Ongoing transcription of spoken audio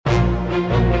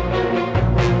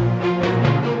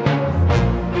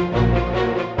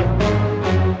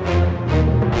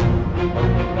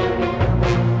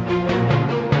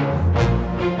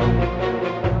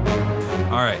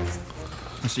All right.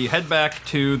 So you head back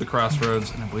to the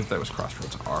crossroads, and I believe that was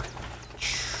Crossroads R.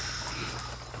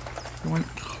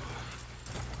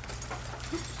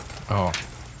 Oh,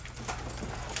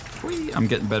 I'm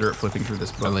getting better at flipping through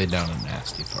this I book. laid down a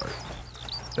nasty fart.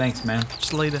 Thanks, man.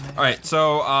 Just laid it. All right,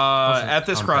 so at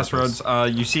this crossroads,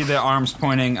 you see the arms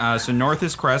pointing. So north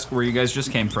is Kresk, where you guys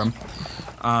just came from.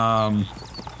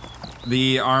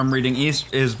 The arm reading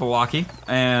east is Vallaki,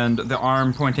 and the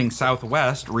arm pointing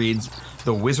southwest reads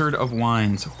the Wizard of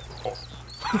Wines.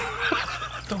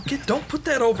 Don't put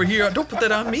that over here. Don't put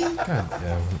that on me. God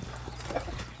damn.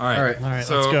 All right, All right,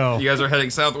 so let's go. you guys are heading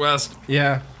southwest.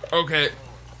 Yeah. Okay.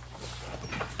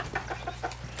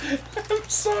 I'm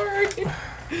sorry.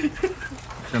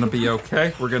 Gonna be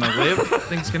okay. We're gonna live.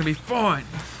 Things gonna be fine.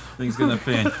 Things gonna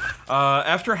fin.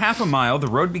 After half a mile, the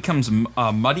road becomes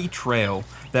a muddy trail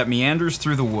that meanders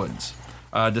through the woods,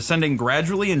 descending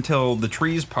gradually until the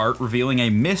trees part, revealing a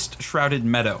mist-shrouded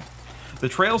meadow. The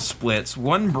trail splits.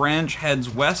 One branch heads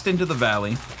west into the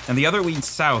valley, and the other leads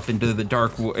south into the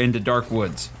dark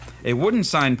woods. A wooden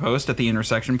signpost at the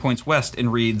intersection points west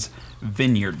and reads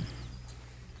 "Vineyard."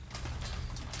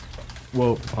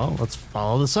 Well, Well, let's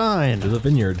follow the sign. to the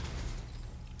vineyard.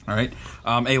 All right.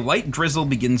 A light drizzle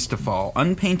begins to fall.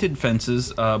 Unpainted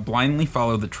fences blindly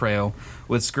follow the trail,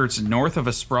 with skirts north of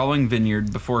a sprawling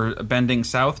vineyard before bending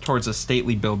south towards a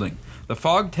stately building. The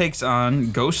fog takes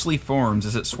on ghostly forms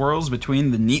as it swirls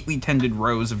between the neatly tended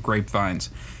rows of grapevines.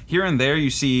 Here and there you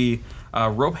see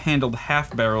rope-handled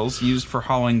half-barrels used for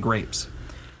hauling grapes.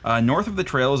 North of the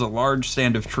trail is a large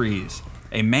stand of trees.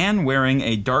 A man wearing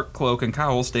a dark cloak and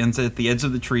cowl stands at the edge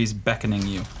of the trees, beckoning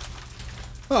you.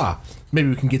 Maybe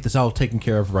we can get this all taken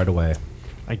care of right away.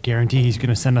 I guarantee he's going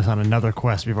to send us on another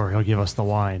quest before he'll give us the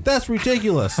wine. That's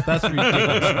ridiculous. That's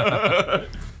ridiculous.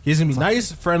 He's going to be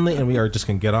nice, friendly, and we are just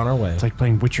going to get on our way. It's like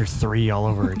playing Witcher 3 all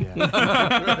over again.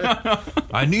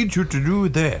 I need you to do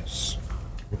this,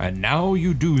 and now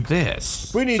you do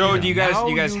this. We need So you do you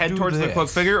guys head towards the cloak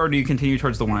figure, or do you continue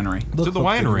towards the winery? To the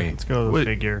winery. Let's go to the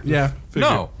figure. Yeah.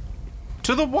 No,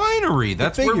 to the winery.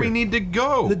 That's where figure. we need to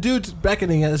go. The dude's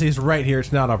beckoning us. He's right here.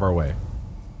 It's not off our way.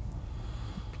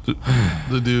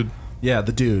 The dude. Yeah,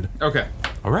 the dude. Okay.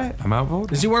 All right, I'm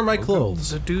outvoted. Is he wearing my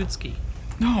clothes? Zadudski.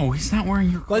 No, he's not wearing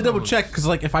your clothes. Well, I double check because,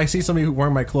 like, if I see somebody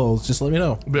wearing my clothes, just let me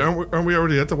know. But aren't we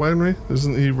already at the winery?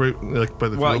 Isn't he right like by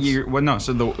the Well, fields? no.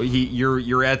 So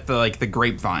you're at the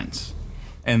grapevines,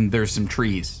 and there's some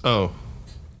trees. Oh,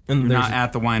 And You're there's not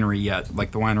at the winery yet.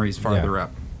 Like the winery's farther Yeah.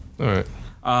 up. all right.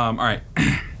 All right.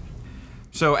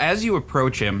 So as you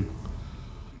approach him,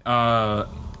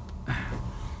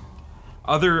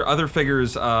 other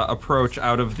figures approach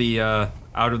out of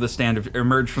the stand of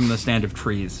emerge from the stand of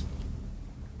trees.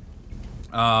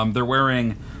 They're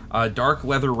wearing dark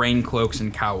leather rain cloaks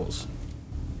and cowls.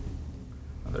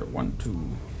 There, 1, 2,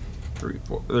 3,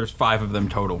 4. There's 5 of them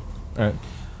total. all right.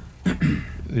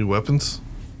 Any weapons?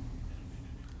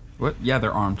 What? Yeah,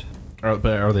 they're armed. But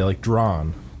are they like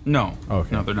drawn? No.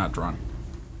 Okay. No, they're not drawn.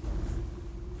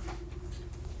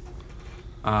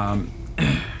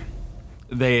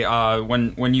 They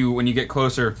when you get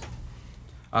closer,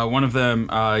 one of them,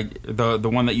 the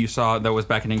one that you saw that was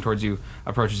beckoning towards you,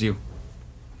 approaches you.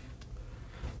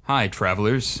 Hi,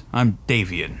 travelers. I'm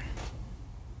Davian.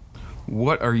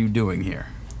 What are you doing here?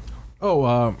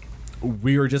 Oh,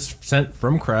 we were just sent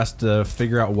from Crest to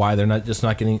figure out why they're not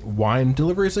getting wine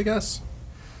deliveries, I guess.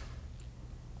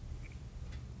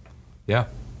 Yeah.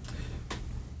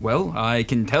 Well, I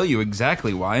can tell you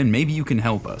exactly why, and maybe you can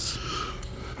help us.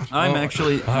 I'm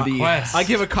actually the quest. I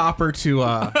give a copper to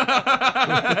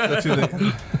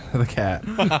the cat.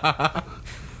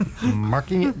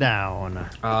 Marking it down.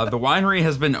 the winery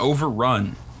has been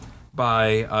overrun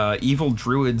by evil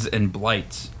druids and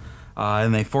blights,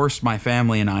 and they forced my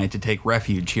family and I to take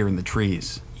refuge here in the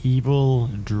trees. Evil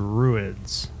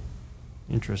druids.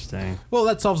 Interesting. Well,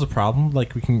 that solves the problem.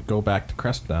 Like, we can go back to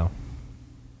Crest now.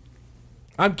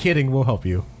 I'm kidding. We'll help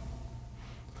you.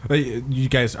 You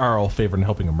guys are all favoring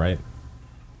helping him, right?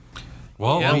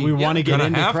 Well, Yeah, we want to get gonna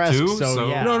into have Crest, to, so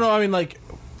yeah. No, I mean, like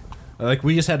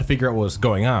we just had to figure out what was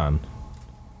going on,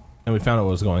 and we found out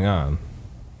what was going on.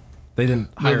 They didn't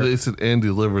hire. No, they said and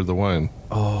delivered the wine.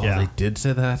 Oh, Yeah. they did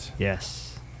say that.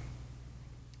 Yes.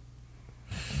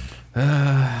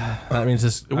 That means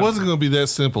this. It wasn't going to be that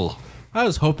simple. I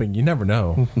was hoping. You never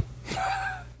know.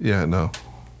 Yeah, no.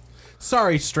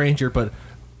 Sorry, stranger, but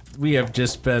we have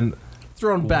just been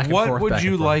thrown back and forth. what would back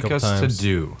you and forth a like couple us times. to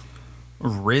do?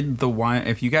 rid the wine.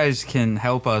 If you guys can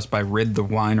help us by ridding the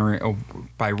winery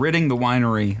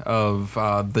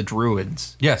of the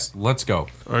druids. Yes, let's go.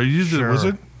 Are you the Sure.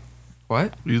 wizard?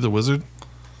 What? Are you the wizard?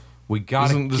 We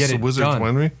gotta Isn't this get the it wizard's done.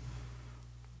 winery?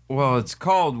 Well, it's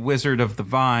called Wizard of the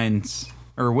Vines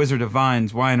or Wizard of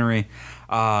Vines Winery.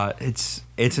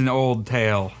 It's an old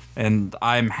tale, and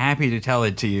I'm happy to tell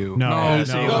it to you. No,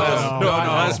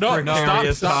 That's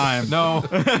precarious time. No,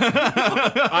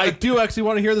 I do actually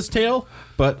want to hear this tale,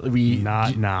 but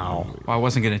Not now. Well, I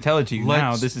wasn't going to tell it to you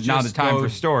now. This is not the just time go- for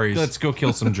stories. Let's go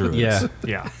kill some druids. Yeah.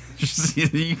 Yeah.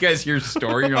 You guys hear a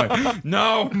story, you're like,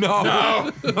 no.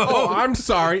 Oh, I'm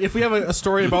sorry. If we have a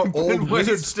story about old wizard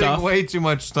Wasting stuff, way too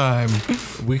much time.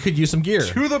 we could use some gear.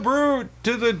 To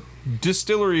the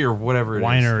distillery or whatever it is.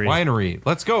 Winery. Winery.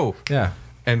 Let's go. Yeah.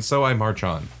 And so I march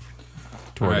on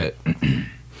toward All right. it.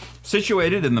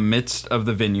 Situated in the midst of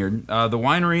the vineyard, the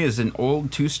winery is an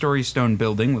old two-story stone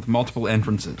building with multiple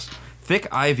entrances. Thick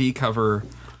ivy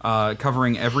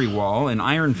covering every wall and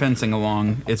iron fencing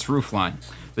along its roofline.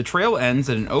 The trail ends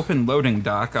at an open loading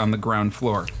dock on the ground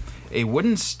floor. A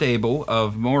wooden stable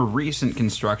of more recent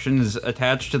construction is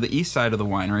attached to the east side of the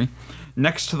winery,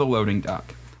 next to the loading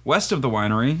dock. West of the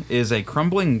winery is a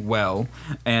crumbling well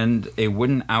and a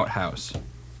wooden outhouse.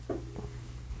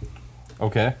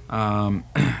 Okay.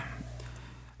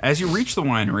 As you reach the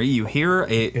winery, you hear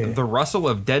the rustle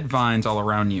of dead vines all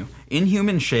around you.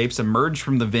 Inhuman shapes emerge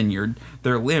from the vineyard,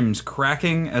 their limbs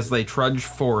cracking as they trudge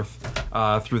forth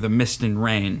through the mist and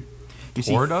rain. You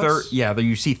see Toward us?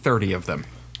 you see 30 of them.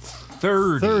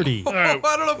 30. I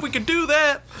don't know if we could do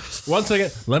that. 1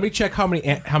 second. Let me check how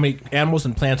many animals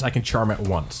and plants I can charm at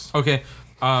once. Okay.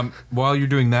 While you're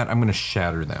doing that, I'm going to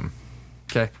shatter them.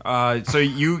 Okay. So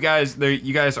you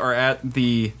guys are at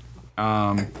the.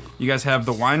 You guys have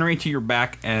the winery to your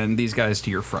back and these guys to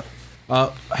your front.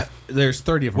 There's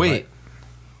 30 of them. Wait.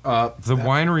 The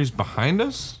winery's behind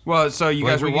us? Well, so you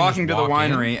Like, guys we were can walking to just the walk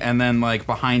in? winery, and then like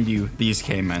behind you, these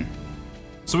came in.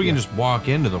 So we can just walk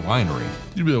into the winery.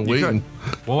 You've been waiting.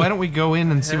 Well, why don't we go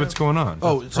in and see what's going on?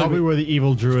 Oh, so Probably where the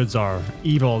evil druids are.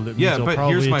 Evil. That yeah, means they'll but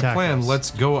probably here's my attack plan. us.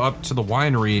 Let's go up to the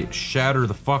winery, shatter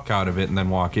the fuck out of it, and then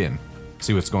walk in.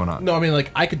 See what's going on. no, I mean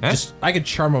like I could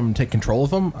charm them and take control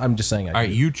of them. I'm just saying. All right,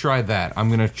 you try that. I'm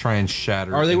going to try and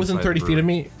shatter. Are they within inside 30 the feet of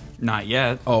brewery. me? Not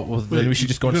yet. Oh, well then we should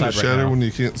just go You're gonna inside right shatter now. when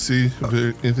you can't see if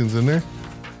anything's in there.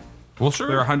 Well, sure.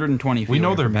 They're 120 feet. We know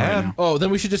away they're from you right bad. now. Oh,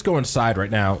 then we should just go inside right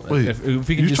now. Wait, if we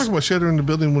can you're just talking about shattering the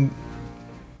building when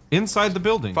Inside the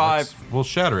building. 5. We'll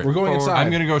shatter it. We're going inside. I'm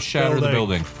going to go shatter the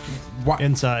building.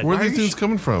 Inside. where are Why are these you things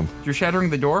coming from? You're shattering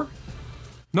the door?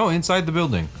 No, inside the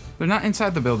building. They're not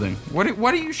inside the building. What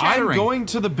are you shattering? I'm going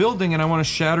to the building and I want to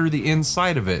shatter the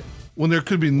inside of it. When there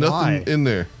could be nothing Why? in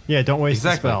there. Yeah, don't waste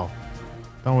Exactly. the spell.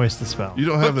 Don't waste the spell. You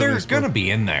don't have But that. in there's this going to book. be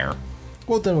in there.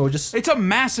 Well, then we'll just It's a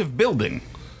massive building.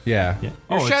 yeah. Your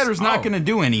Oh, shatter's not oh. going to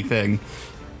do anything.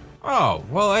 Oh,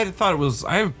 well, I thought it was.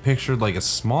 I pictured like a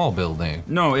small building.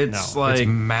 No, it's No, like It's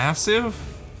massive?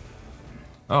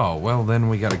 Oh, well, then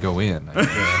we got to go in.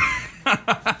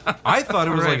 I thought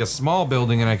it was like a small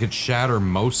building and I could shatter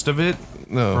most of it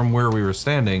No. from where we were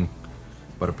standing,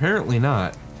 but apparently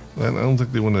not. I don't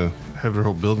think they want to have their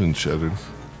whole building shattered.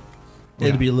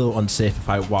 It'd be a little unsafe if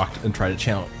I walked and tried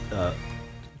to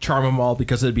charm them all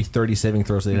because it'd be 30 saving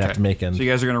throws they'd have to make. And So you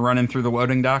guys are going to run in through the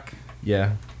loading dock?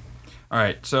 yeah, All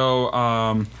right. So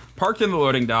parked in the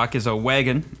loading dock is a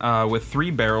wagon with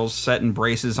 3 barrels set in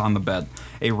braces on the bed.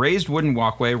 A raised wooden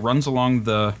walkway runs along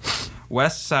the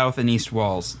west, south, and east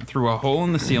walls. Through a hole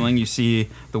in the ceiling, you see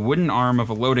the wooden arm of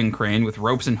a loading crane with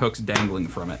ropes and hooks dangling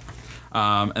from it.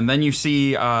 And then you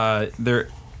see there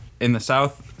in the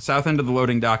south end of the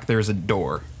loading dock, there's a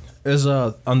door. is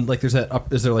there's that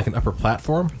up? Is there like an upper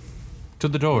platform? To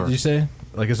the door. Did you say?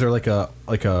 Like, is there like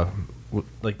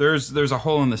There's a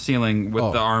hole in the ceiling with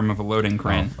Oh. the arm of a loading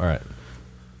crane. all right.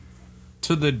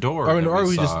 To the door. I mean, that or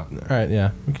we just saw. all right. Yeah,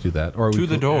 we could do that. Or To we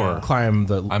the could door. Climb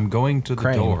the. I'm going to the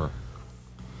Crane. door.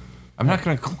 I'm not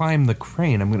going to climb the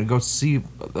crane. I'm going to go see.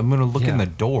 I'm going to look in Yeah. the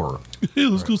door. Hey,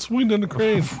 let's go swing down the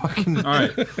crane. All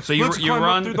right. So you Let's you climb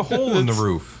run up through the hole in the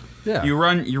roof. yeah. You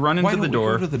run into Why the don't we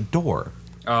door. go to the door?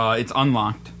 It's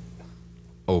unlocked.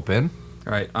 Open.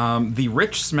 All right. The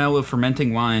rich smell of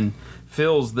fermenting wine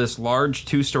fills this large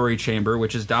 2-story chamber,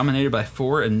 which is dominated by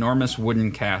 4 enormous wooden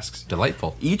casks,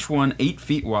 Delightful. each one 8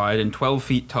 feet wide and 12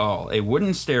 feet tall. A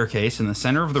wooden staircase in the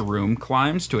center of the room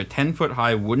climbs to a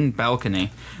 10-foot-high wooden balcony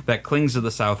that clings to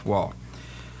the south wall.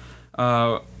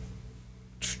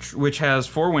 which has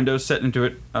 4 windows set into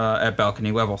it at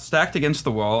balcony level. Stacked against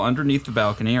the wall underneath the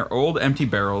balcony are old empty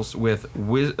barrels with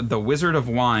the Wizard of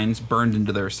Wines burned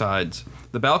into their sides.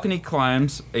 The balcony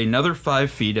climbs another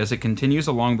 5 feet as it continues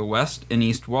along the west and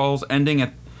east walls, ending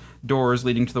at doors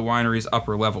leading to the winery's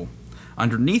upper level.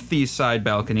 Underneath these side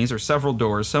balconies are several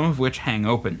doors, some of which hang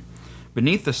open.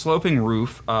 Beneath the sloping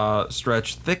roof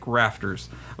stretch thick rafters,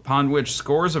 upon which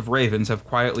scores of ravens have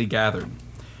quietly gathered.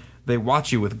 They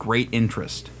watch you with great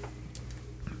interest.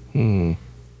 Oh,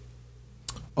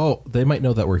 they might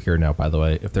know that we're here now, by the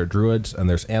way. If they're druids and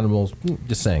there's animals,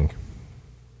 just saying.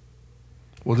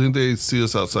 Well, didn't they see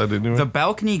us outside anyway? The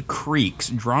balcony creaks,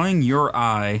 drawing your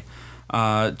eye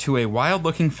to a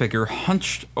wild-looking figure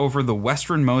hunched over the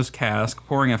westernmost cask,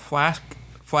 pouring a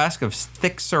flask of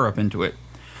thick syrup into it.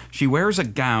 She wears a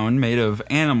gown made of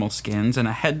animal skins and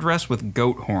a headdress with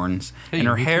goat horns, and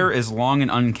her hair is long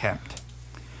and unkempt.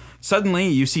 Suddenly,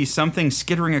 you see something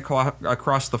skittering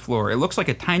across the floor. It looks like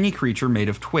a tiny creature made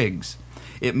of twigs.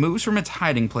 It moves from its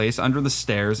hiding place under the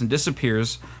stairs and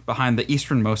disappears behind the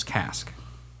easternmost cask.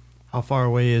 How far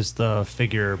away is the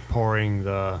figure pouring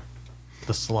the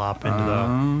slop into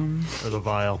the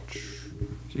vial?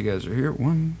 So you guys are here.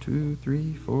 1, 2,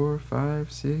 3, 4,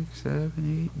 5, 6,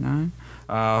 7, 8,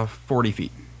 9. 40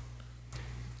 feet.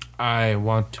 I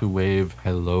want to wave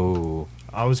hello.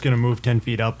 I was gonna move 10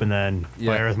 feet up and then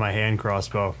Yeah. fire with my hand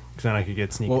crossbow, because then I could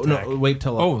get sneak attack. No, wait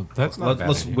till. Oh, that's not a bad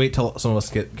Let's idea. wait till some of us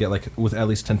get like with at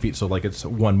least 10 feet, so like it's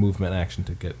one movement action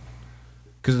to get.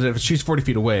 Because if she's 40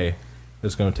 feet away,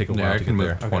 it's going to take a while Yeah, I to can get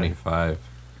move there. 25.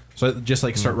 So just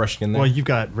like start rushing in there. Well, you've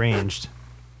got ranged,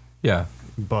 Yeah.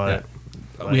 but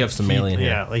we have some melee in here.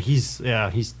 Yeah, like he's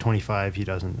 25. He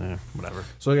doesn't. Whatever.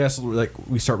 So I guess like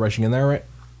we start rushing in there, right?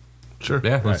 Sure.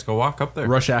 Yeah, let's go walk up there.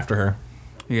 Rush after her.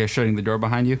 You guys shutting the door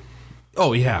behind you?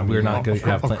 Oh yeah, we're not going to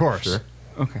have. Of course. Sure.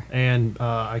 Okay. And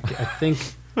I think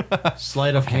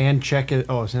sleight of hand check it.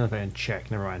 Oh, it's not a hand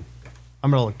check. Never mind.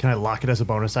 Can I lock it as a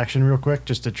bonus action real quick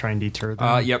just to try and deter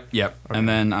them? Yep. And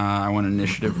then I want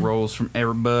initiative rolls from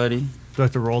everybody. Do I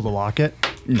have to roll to lock it?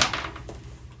 No.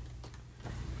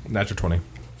 Natural 20.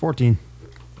 14.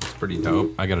 It's pretty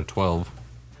dope. I got a 12.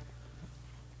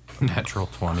 Natural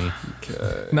 20.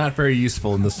 Not very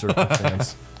useful in this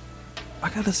circumstance. I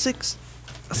got a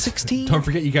 16. Don't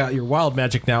forget you got your wild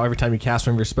magic now every time you cast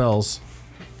one of your spells.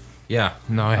 Yeah.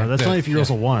 No, I That's only if he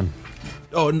rolls a 1.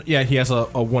 Oh yeah, he has a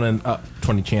 1 in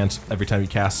 20 chance every time he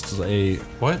casts a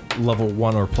What? level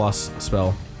 1 or plus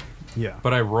spell. Yeah.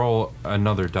 But I roll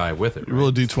another die with it. You roll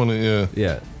a Right? d20, yeah.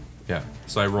 Yeah. Yeah.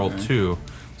 So I rolled 2.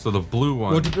 So the blue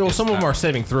one. Well, is some of them that are one.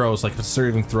 saving throws. Like if it's a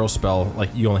saving throw spell, like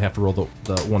you only have to roll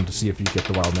the one to see if you get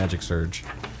the wild magic surge.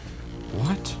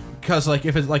 What? Because like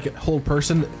if it's like a whole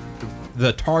person,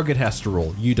 the target has to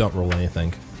roll. You don't roll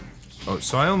anything. Oh,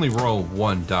 so I only roll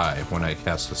 1 die when I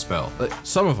cast a spell.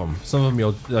 Some of them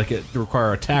you'll like it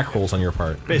require attack rolls on your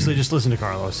part. Basically, just listen to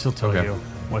Carlos. He'll tell Okay. you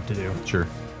what to do. Sure.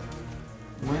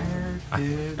 I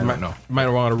don't know. You might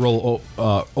want to roll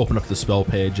open up the spell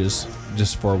pages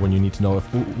just for when you need to know if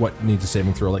what needs a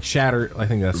saving throw. Like Shatter, I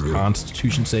think that's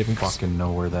Constitution saving. Fucking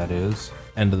know where that is.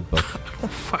 End of the book.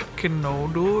 Fucking no,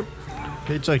 dude.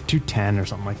 Page like 210 or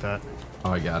something like that.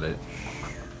 Oh, I got it.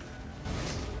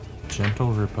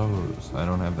 Gentle repose. I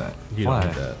don't have that. You don't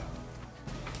Flag. need that.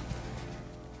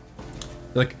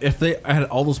 Like if they I had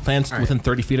all those plants within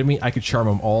 30 feet of me, I could charm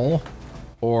them all,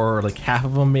 or like half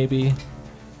of them maybe.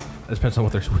 It depends on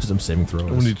what their wisdom saving throw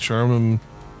When you is. charm them,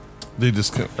 they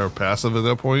just are passive at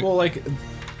that point. Well, like They're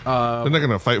not going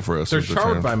to fight for us. they're with the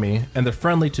charmed charm. by me, and they're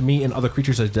friendly to me and other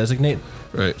creatures I designate.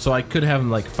 Right. So I could have them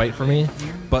like fight for me,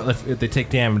 but if they take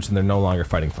damage, then they're no longer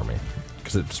fighting for me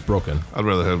because it's broken. I'd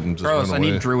rather have them just Carlos, I run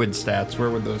away. need druid stats. Where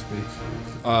would those be?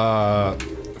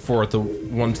 For the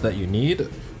ones that you need,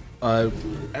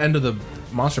 end of the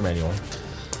monster manual,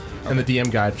 and the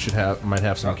DM guide might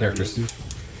have some characters.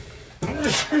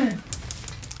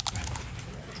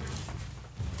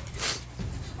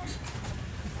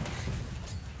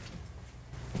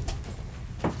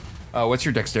 What's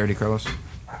your dexterity, Carlos?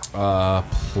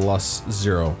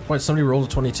 +0. Wait, somebody rolled a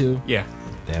 22? Yeah.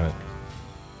 Damn it.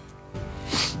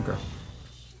 Okay.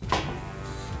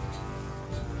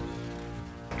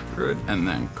 Druid, and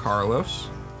then Carlos.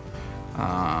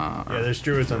 Yeah, there's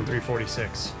druids on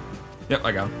 346. Yep,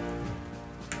 I got him.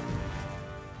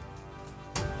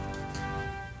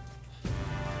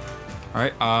 All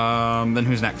right. Then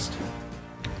who's next?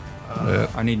 Yeah,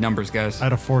 I need numbers, guys. I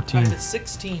had a I 14. had a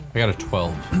 16. I got a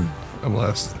 12. I'm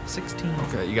last. 16.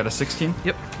 Okay, you got a 16?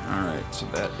 Yep. All right, so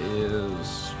that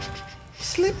is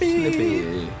Slippy.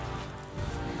 Slippy.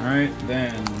 All right,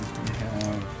 then we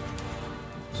have.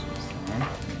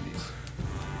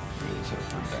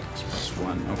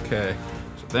 Okay.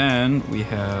 So then we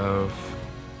have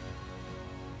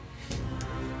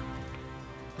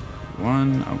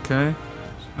one. Okay.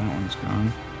 So that one's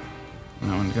gone.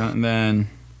 That one's gone. And then,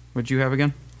 what'd you have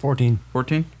again? 14.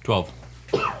 14? 12.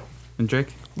 And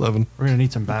Jake? 11. We're gonna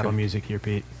need some battle music here,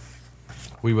 Pete.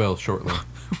 We will shortly.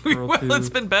 Well, it's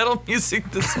been battle music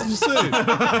this whole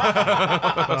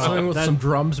Something with some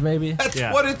drums, maybe. That's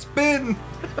Yeah. what it's been.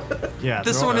 Yeah.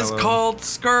 This throw- one is called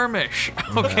Skirmish.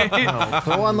 Okay. No,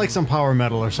 throw on like some power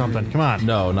metal or something. Come on.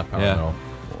 No, not power. Yeah. No.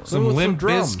 Some with Limp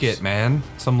drums. Bizkit, man.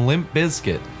 Some Limp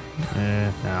Bizkit.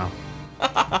 No.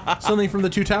 Something from the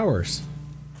Two Towers.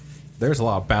 There's a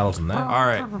lot of battles in that. All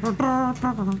right.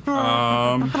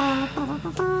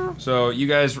 So you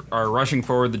guys are rushing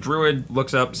forward. The druid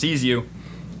looks up, sees you,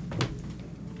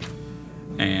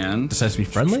 and Decides to be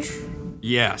friendly.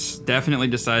 yes, definitely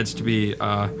decides to be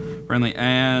friendly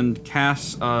and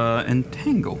casts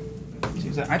Entangle.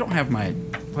 I don't have my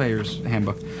player's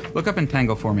handbook. Look up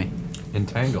Entangle for me.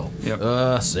 Entangle.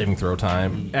 Yep. Saving throw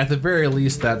time. At the very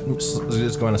least, that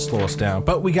is going to slow us down.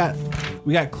 But we got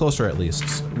closer at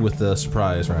least with the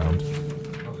surprise round.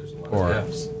 Or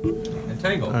F's.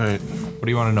 Entangle. All right. What do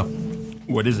you want to know?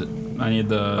 What is it? I need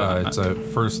the. It's a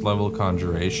first level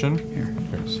conjuration.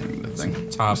 Here's the thing.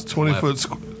 Top 20 left.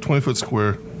 foot, 20 foot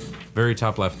square. Very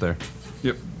top left there.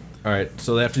 Yep. all right,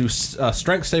 so they have to do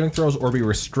strength saving throws or be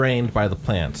restrained by the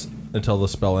plants until the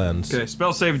spell ends. Okay.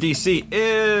 Spell save DC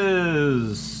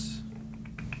is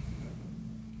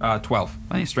 12.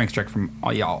 I need a strength check from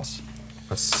all y'all's.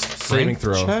 A Saving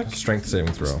throw. check? Strength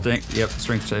saving throw. Yep.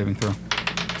 Strength saving throw.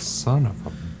 Son of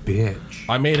a bitch.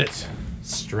 I made it.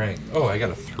 Strength. Oh, I got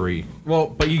a 3. Well,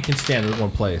 but you can stand in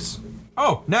one place.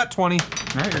 Oh, nat 20. All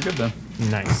right. You're good then.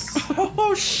 Nice.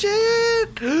 Oh shit!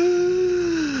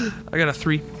 I got a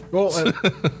 3. Well,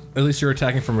 at least you're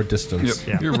attacking from a distance. Yep.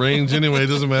 Yeah. Your range anyway,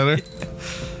 doesn't matter.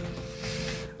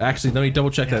 Actually, let me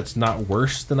double check that it's not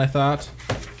worse than I thought.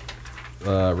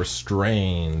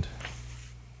 Restrained.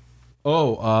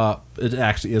 Oh, it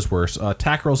actually is worse.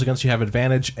 Attack rolls against you have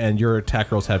advantage, and your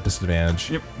attack rolls have disadvantage.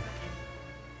 Yep.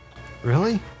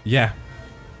 Really? Yeah,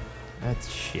 That's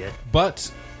shit.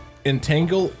 but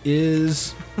Entangle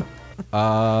is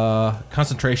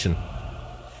concentration.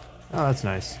 Oh, that's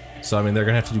nice. So I mean, they're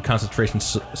gonna have to do concentration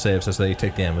saves as they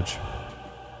take damage.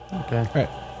 Okay. All right.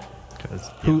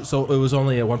 'Cause- Who? So it was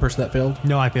only one person that failed.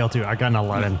 No, I failed too. I got an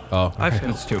 11. Oh, I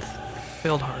failed. That's 2.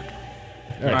 Failed hard.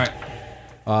 all right.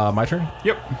 My turn.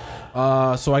 Yep.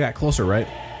 So I got closer, right?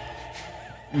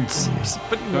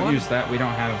 But Don't one, use that. We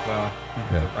don't have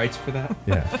Yeah. rights for that.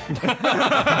 Yeah.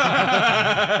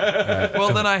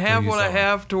 well, then I have use what I that one.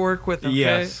 have to work with. Okay?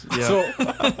 Yes.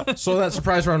 Yeah. So that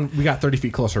surprise round, we got 30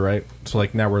 feet closer, right? So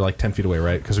like now we're like 10 feet away,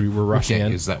 right? Because we were rushing Can't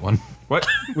in. use that one. What?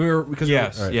 We were because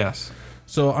Yes. all right. Yes.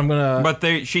 So I'm gonna. But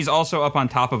she's also up on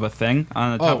top of a thing,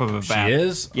 on the top of a bat. She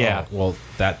is. Yeah. Oh, well,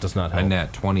 that does not I help.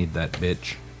 nat 20'd that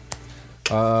bitch.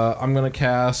 I'm gonna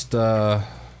cast.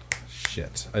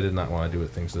 Shit! I did not want to do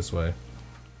things this way.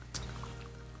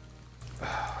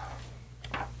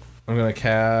 I'm gonna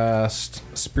cast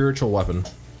spiritual weapon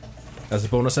as a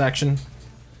bonus action,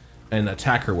 and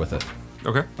attack her with it.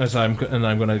 Okay. As I'm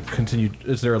gonna continue.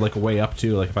 Is there like a way up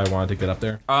to like if I wanted to get up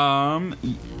there?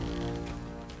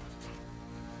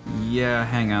 Yeah.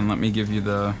 Hang on. Let me give you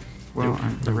the. Well,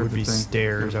 There would be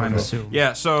stairs, I would assume.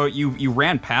 Yeah. So you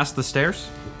ran past the stairs.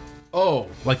 Oh,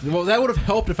 like well, that would have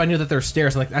helped if I knew that there were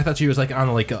stairs. Like I thought she was like on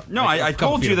like a. No, like, I a couple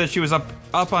told you feet that she was up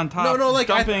on top. No, like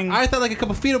dumping. I thought like a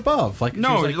couple feet above. Like she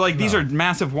no, was, like these no. are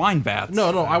massive wine vats. No,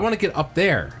 I want to get up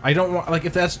there. I don't want like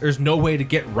if there's no way to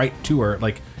get right to her.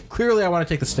 Like clearly, I want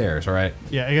to take the stairs. All right.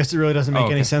 Yeah, I guess it really doesn't make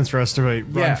okay. any sense for us to like,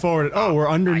 Yeah. run forward. Oh, we're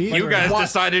underneath. You guys What?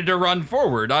 decided to run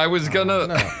forward. I was gonna.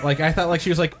 No, like I thought like she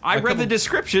was like. I read the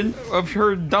description of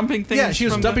her dumping things. Yeah, she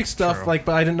was from dumping the- stuff like,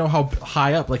 but I didn't know how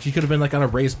high up. Like she could have been like on a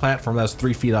raised platform that was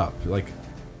 3 feet up. Like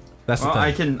that's Well,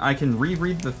 the thing. I can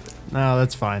reread the. No,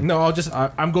 that's fine. No,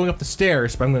 I'm going up the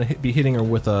stairs, but I'm going to be hitting her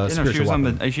with a You know, spiritual she was weapon.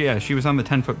 on the. She was on the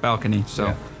 10-foot balcony. So.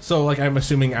 Yeah. So like I'm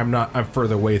assuming I'm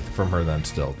further away from her than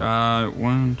still.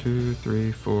 1, 2,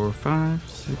 3, 4, 5,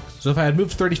 6. So if I had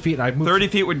moved 30 feet, I moved 30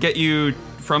 feet would get you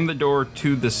from the door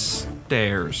to the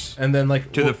stairs. and then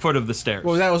like To the foot of the stairs.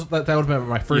 Well, that would have been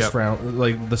my first Yep. round,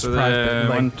 like the so surprise. bit,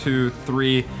 like, 1, 2,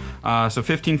 3. So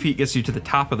 15 feet gets you to the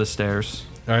top of the stairs.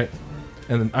 all right,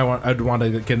 and then I'd want to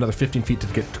get another 15 feet to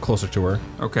get closer to her.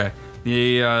 Okay.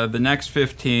 The next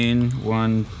 15,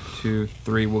 1, 2,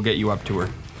 3 will get you up to her.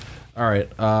 All right.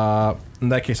 In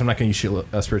that case, I'm not going to use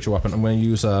a spiritual weapon. I'm going to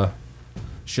use a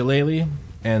shillelagh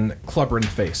and club her in the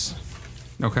face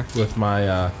Okay. with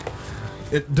my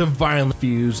divinely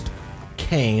fused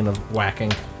cane of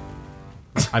whacking.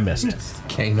 I missed.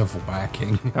 Cane of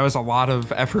whacking. That was a lot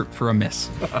of effort for a miss.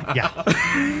 Yeah.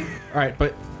 All right,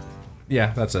 but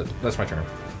yeah, that's it. That's my turn.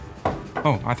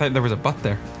 Oh, I thought there was a butt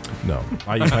there. No,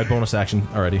 I used my bonus action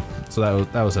already, so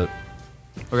that was it.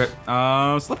 Okay,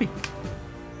 Slippy.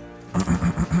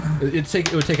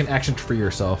 It would take an action to free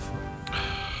yourself.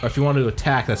 Or if you wanted to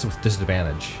attack, that's with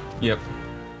disadvantage. Yep.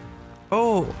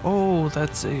 Oh,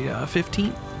 that's a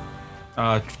 15.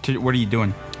 What are you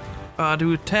doing?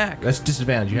 To attack. That's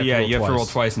disadvantage. You have to roll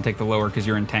twice and take the lower because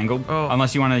you're entangled. Oh.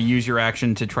 Unless you want to use your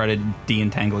action to try to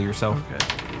de-entangle yourself. Okay.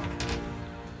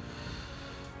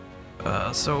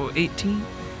 So 18,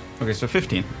 Okay, so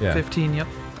 15. Yeah. 15, yep.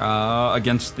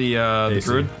 Against the AC.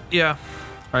 druid. Yeah.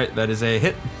 All right, that is a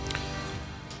hit.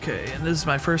 Okay, and this is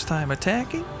my first time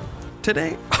attacking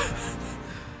today.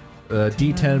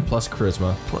 D10 plus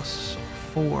charisma, Plus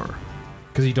 4.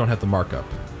 because you don't have the markup.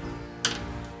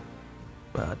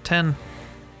 10.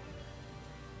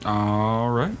 All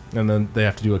right. And then they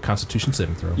have to do a Constitution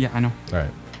saving throw. Yeah, I know. All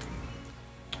right.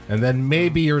 And then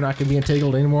maybe you're not going to be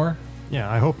entangled anymore.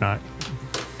 Yeah, I hope not.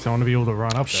 Because I want to be able to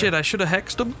run up there. Shit, I should have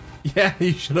hexed him. Yeah,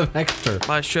 you should have hexed her.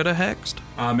 I should have hexed.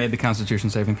 Made the Constitution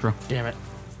saving throw. Damn it.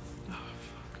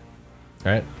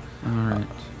 All right. All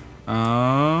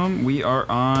right. We are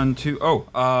on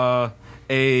to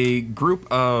a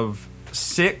group of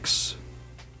 6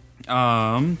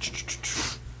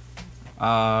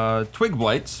 twig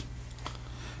blights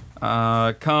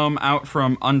come out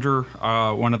from under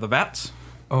one of the vats.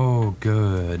 Oh,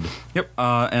 good. Yep.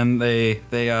 And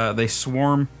they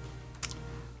swarm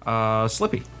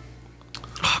Slippy.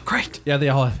 Oh, great. Yeah, they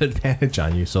all have advantage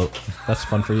on you, so that's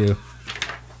fun for you.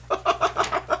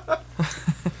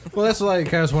 Well, that's why I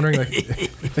kind of was wondering, like,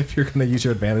 if you're going to use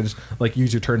your advantage, like,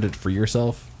 use your turn to free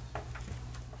yourself.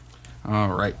 All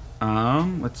right.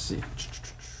 Let's see.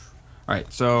 All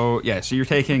right. So you're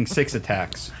taking 6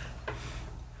 attacks.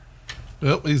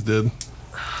 Yep, he's dead.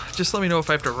 Just let me know if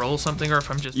I have to roll something or if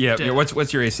I'm just Yeah. dead. Yeah.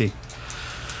 What's your AC?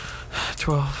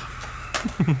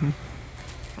 12.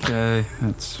 Okay,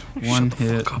 that's one Shut the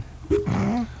hit. fuck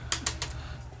up.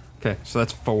 Okay, so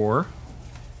that's 4.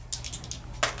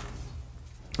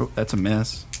 Oh, that's a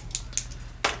miss.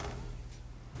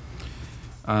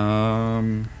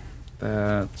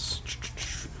 That's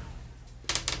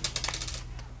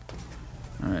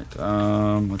all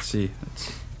right. Let's see.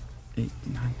 That's 8,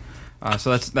 9.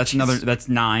 So that's another. That's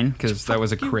 9 because that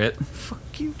was a crit.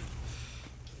 Fuck you.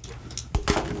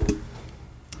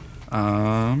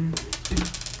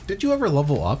 Did you ever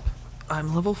level up?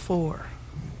 I'm level 4.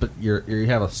 But you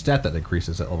have a stat that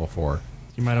increases at level 4.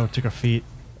 You might have took a feat.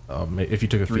 If you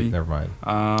took a 3. feat, never mind.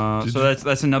 So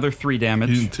that's another 3 damage.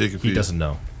 He didn't take a He feat. doesn't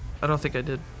know. I don't think I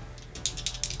did.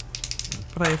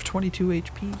 But I have 22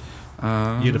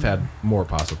 HP. You'd have had more,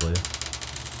 possibly,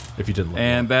 if you did level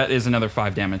And up. that is another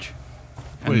 5 damage.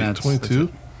 And Wait, that's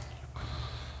 22?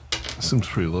 Seems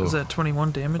pretty low. Is that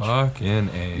 21 damage? Fucking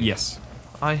A. Yes.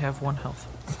 I have 1 health.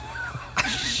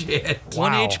 Shit.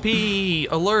 1 HP.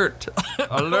 Alert.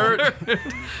 Alert!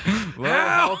 Low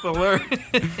health alert.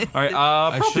 All right.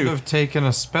 I should Pearl have taken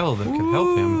a spell that could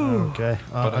help him. Okay.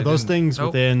 But I Are those didn't. things Nope.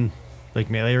 within, like,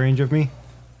 melee range of me?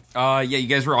 Yeah, you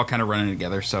guys were all kind of running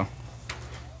together, so.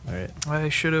 All right. I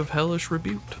should have hellish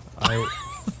rebuked.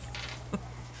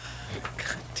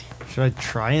 Should I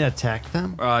try and attack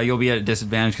them? You'll be at a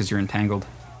disadvantage because you're entangled.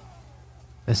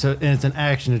 And it's an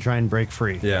action to try and break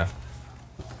free. Yeah.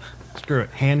 Screw it.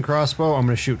 Hand crossbow, I'm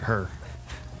going to shoot her.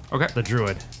 Okay. The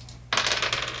druid.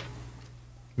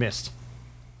 Missed.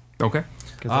 Okay.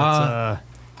 Because that's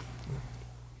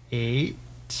 8.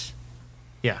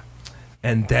 Yeah.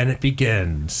 And then it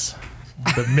begins.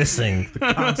 The missing.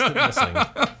 The constant missing.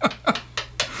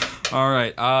 All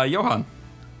right. Johan.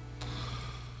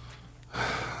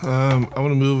 I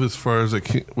want to move as far as I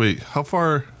can. Wait, how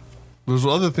far? Those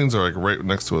other things are like right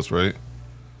next to us, right?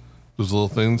 Those little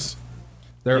things.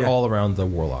 They're Yeah. all around the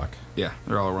warlock. Yeah,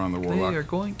 they're all around the They warlock. are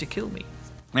going to kill me.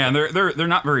 Yeah, they're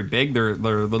not very big. They're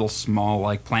little small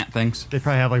like plant things. They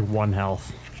probably have like 1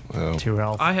 health, Oh. 2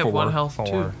 health. I have 4. 1 health 4.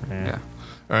 too. Yeah.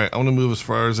 All right, I want to move as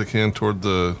far as I can toward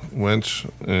the wench,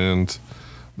 and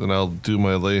then I'll do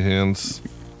my lay hands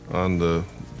on the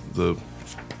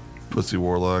pussy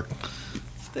warlock.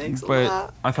 Thanks a But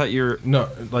lot. I thought you're No,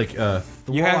 like, the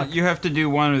warlock. you have to do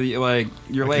one of the like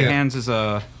your lay can't. hands is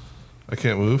a I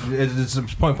can't move. It's a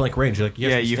point blank range. You're like,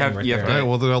 Yeah, to you stand have- you have All to- there. right,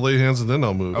 well then I'll lay hands and then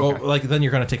I'll move. Well, like then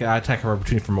you're gonna take an attack of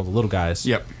opportunity from all the little guys.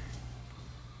 yep.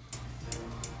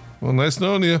 Well, nice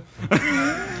knowing you.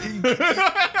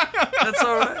 That's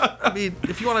all right. I mean,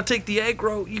 if you want to take the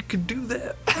aggro, you could do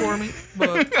that for me.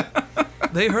 But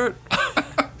they hurt.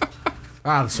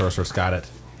 Ah, the sorceress got it.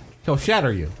 He'll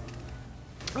shatter you.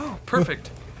 Oh, perfect.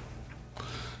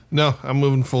 No, I'm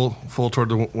moving full toward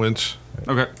the winch.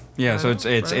 Okay. Yeah. So it's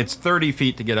Right. it's 30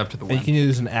 feet to get up to the And you winch. can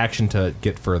use an action to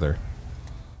get further.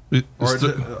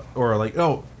 Or like,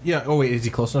 oh yeah. Oh wait, is he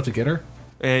close enough to get her?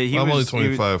 He I'm only was- he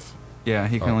was- 25. Yeah,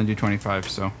 he can only do 25.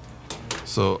 So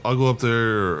So I'll go up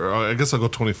there, or I guess I'll go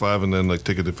 25 and then like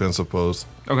take a defensive pose.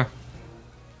 okay.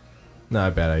 Not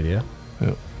a bad idea.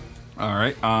 Yeah. All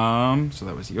right. So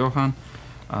that was Johan.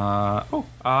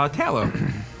 Tallow.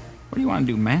 What do you want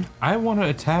to do, man? I want to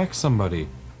attack somebody.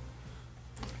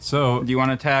 So, Do you want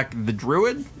to attack the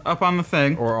druid up on the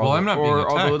thing, Or well, I'm not being or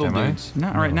attacked, all the little am I? dudes?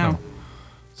 Not right now.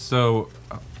 So,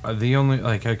 the only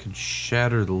like I could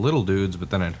shatter the little dudes, but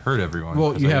then I'd hurt everyone.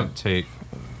 Well, 'cause you I have- didn't take.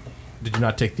 Did you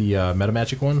not take the meta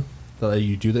magic one?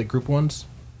 You do the group ones?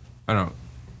 I don't.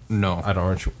 No, I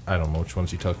don't know which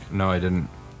ones you took. no, I didn't.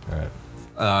 All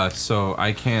right. So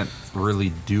I can't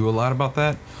really do a lot about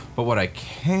that. But what I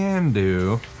can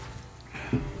do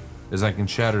is I can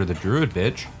shatter the druid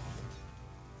bitch.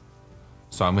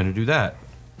 So I'm gonna do that.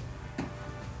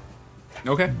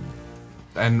 Okay.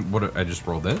 And what I just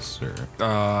roll this,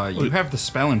 or You have the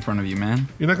spell in front of you, man.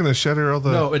 You're not gonna shatter all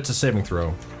the. No, it's a saving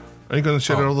throw. Are you gonna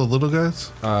shatter Oh. all the little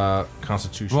guys?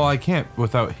 Constitution. well, I can't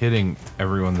without hitting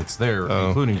everyone that's there,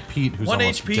 including Pete, who's 1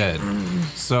 almost HP. dead.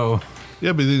 So,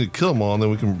 Yeah, but you need to kill them all, and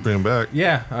then we can bring them back.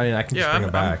 yeah, I mean, I can just Yeah, bring I'm,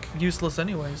 it back. I'm useless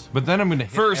anyways. but then I'm gonna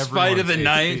hit First fight of the everyone's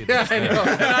night. HP. And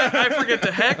I forget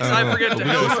to hex. I forget to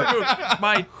heal.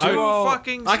 My two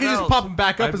fucking I can just spells. pop him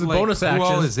back up I'd as a like, bonus who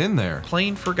all action. is in there?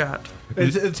 Plain forgot.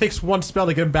 It takes one spell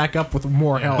to get him back up with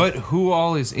more health. But who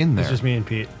all is in there? It's just me and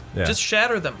Pete. yeah. Just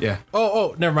shatter them. Yeah.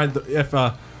 oh, never mind. If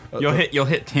You'll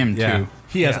hit Tim yeah, too.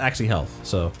 he has actually health.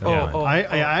 So Oh, never mind. oh.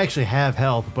 I actually have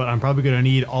health, but I'm probably going to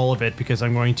need all of it because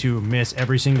I'm going to miss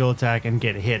every single attack and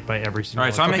get hit by every single All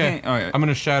right. So I'm attack. making all, right, I'm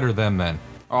gonna shatter them then.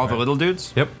 all the little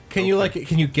dudes. Yep. Can you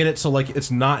can you get it so like it's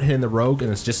not hitting the rogue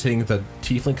and it's just hitting the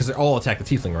tiefling because they all attack the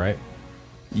tiefling, right?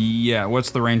 Yeah. What's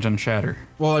the range on shatter?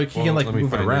 Well, he can like let me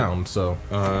move it find it. around. So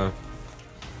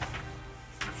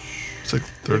It's like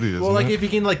 30, isn't well, like it? if you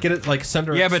can like get it like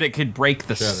center. Yeah, but it could break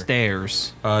the Shatter.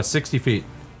 stairs. 60 feet.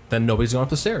 then nobody's going up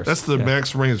the stairs. That's the Yeah.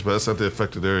 max range, but that's not the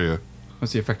affected area.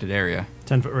 What's the affected area?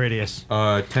 10-foot radius.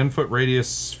 10-foot radius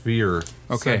sphere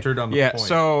Okay. centered on the yeah. point.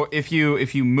 So if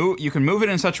you move, you can move it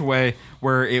in such a way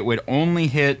where it would only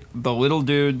hit the little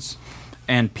dudes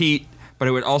and Pete, but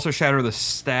it would also shatter the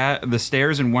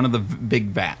stairs in one of the big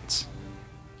vats.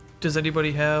 Does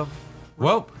anybody have?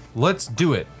 Well, let's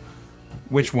do it.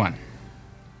 Which one?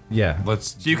 Yeah.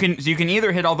 Let's. So you can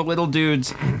either hit all the little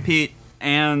dudes, Pete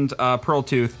and Pearl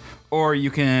Tooth, or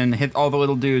you can hit all the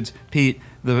little dudes, Pete,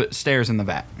 the stairs in the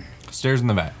vat. Stairs in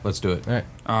the back. Let's do it. All right.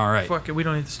 All right. Fuck it. We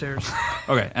don't need the stairs.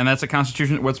 Okay, and that's a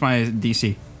Constitution. What's my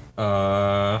DC?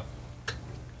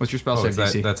 What's your spell Oh, save is that,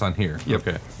 DC? that's on here. Yep.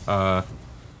 Okay.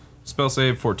 Spell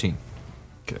save 14.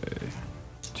 Okay.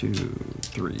 2,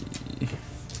 3,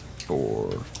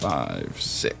 4, 5,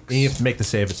 6. And you have to make the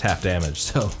save. It's half damage,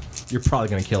 so you're probably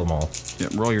gonna kill them all. Yeah,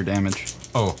 roll your damage.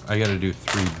 Oh, I got to do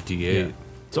 3d8. Yeah.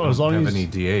 So I as long don't as have any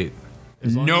d8.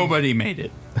 Nobody made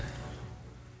it.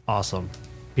 awesome,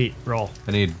 Pete, roll.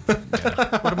 I need.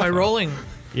 What am I rolling?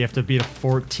 You have to beat a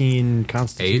 14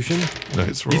 Constitution.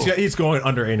 Nice roll. He's going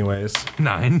under anyways.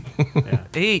 9.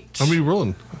 8. How many you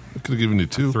rolling? I could have given you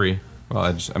 2. 3.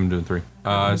 Well, I'm doing 3.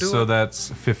 do So it. that's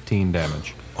 15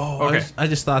 damage. Oh, Okay. I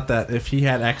just thought that if he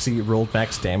had actually rolled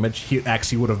max damage, he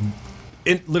actually would have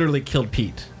literally killed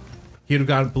Pete. He would have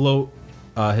gone below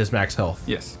his max health.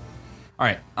 Yes. All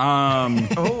right.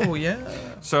 Oh yeah.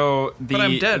 So the But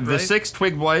I'm dead, the right? 6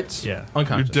 twig blights Yeah. You're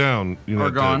Unconscious. down. You're are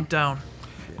not gone. dead. Down.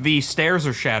 The stairs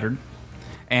are shattered,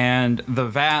 and the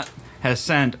vat has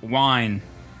sent wine.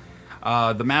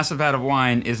 The massive vat of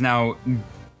wine is now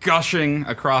gushing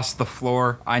across the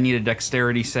floor. I need a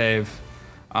dexterity save.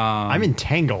 I'm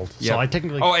entangled, Yep. so I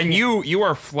technically. Oh, and you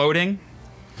are floating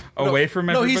away from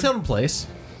No, everybody. he's held in place.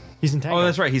 He's entangled. Oh,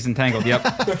 that's right. He's entangled. Yep.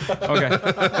 Okay.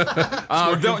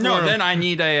 No, then I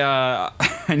need a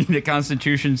I need a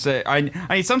Constitution save. I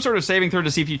need some sort of saving throw to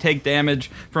see if you take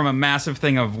damage from a massive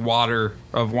thing of water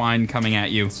of wine coming at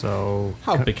you. So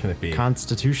How big can it be?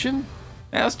 Constitution?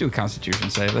 Yeah, let's do a Constitution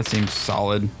save. That seems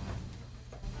solid.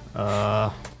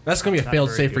 That's gonna be a failed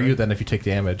very save for good. you then if you take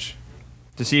damage.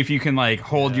 To see if you can like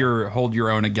hold your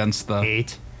own against the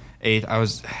 8. 8. I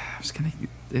was gonna.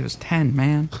 It was 10,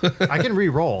 man. I can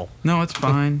re-roll. No, it's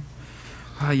fine.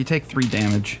 You take 3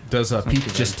 damage. Does Pete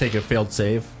just take a failed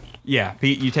save? Yeah,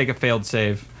 Pete, you take a failed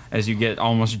save as you get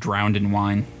almost drowned in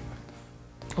wine.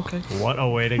 Okay. What a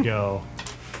way to go.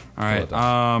 All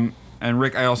right. and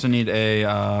Rick, I also need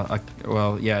a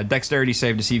dexterity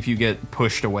save to see if you get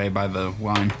pushed away by the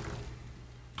wine.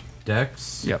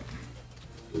 Dex. Yep.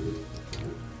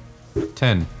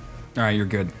 10. All right, you're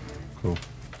good. Cool.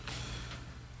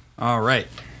 All right.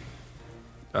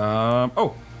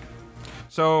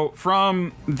 So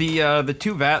from the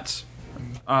two vats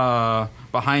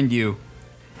behind you,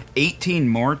 18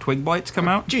 more twig blights come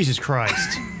out. Jesus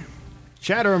Christ.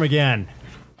 Shatter him again.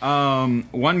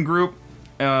 One group,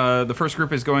 the first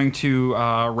group is going to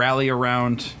rally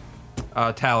around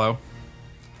Tallow.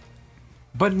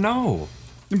 But no.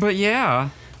 But yeah.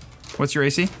 What's your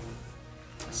AC?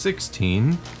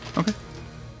 16. Okay.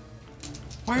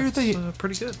 Why are they?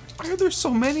 Pretty good. Why are there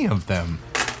so many of them?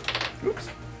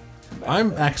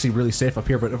 I'm actually really safe up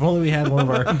here, but if only we had one of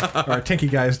our tanky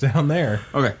guys down there.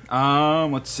 Okay.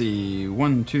 Let's see.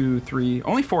 1, 2, 3.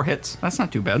 Only 4 hits. That's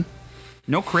not too bad.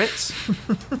 No crits.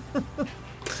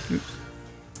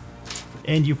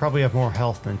 And you probably have more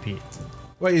health than Pete.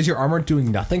 Wait, is your armor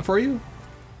doing nothing for you?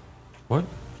 What?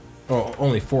 Oh,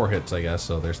 only 4 hits, I guess.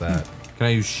 So there's that. Can I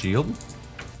use shield?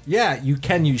 Yeah, you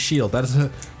can use shield. That is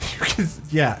a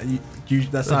yeah. That's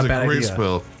not That's a bad a great idea.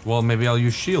 spell. Well, maybe I'll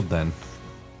use shield then.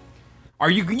 Are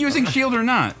you using shield or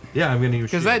not? Yeah, I'm gonna use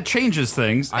Because that changes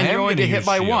things, I and am you only gonna get hit use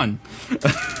by shield. 1.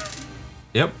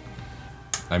 Yep.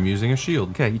 I'm using a shield.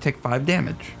 Okay, you take 5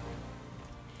 damage.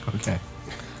 Okay.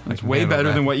 That's way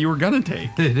better than what you were gonna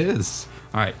take. It is.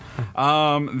 All right.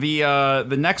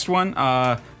 The next one,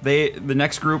 the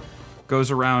next group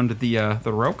goes around the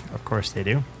rope. Of course they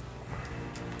do.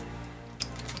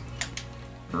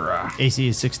 Rah. AC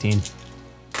is 16.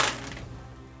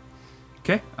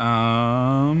 Okay.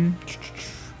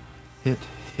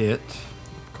 Hit.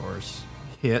 Of course.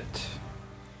 Hit.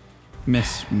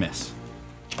 Miss.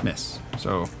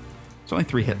 So it's only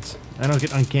 3 hits. I don't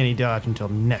get uncanny dodge until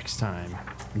next time.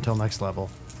 Until next level.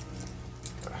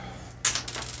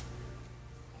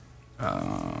 8,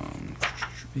 9,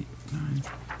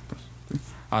 plus 3.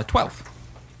 12.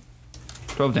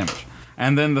 12 damage.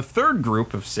 And then the third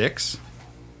group of 6.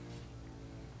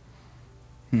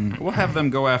 We'll have them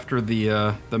go after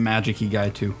the magic-y guy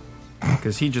too,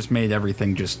 because he just made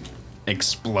everything just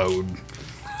explode.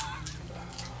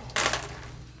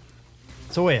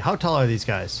 So wait, how tall are these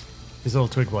guys? These little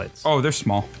twig blights. Oh, they're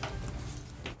small.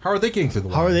 How are they getting through the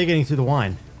wall? How are they getting through the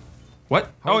wine?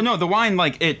 What? Oh no, the wine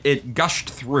it gushed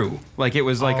through, like it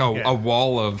was like Oh, okay. a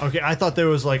wall of. Okay, I thought there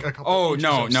was like a couple. Oh inches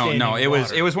no of no standing no! It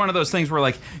was water. one of those things where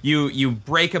like you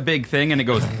break a big thing and it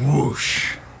goes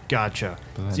whoosh. Gotcha.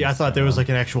 See, I thought there was like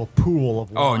an actual pool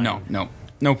of Oh wine.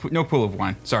 no pool of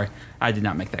wine. Sorry, I did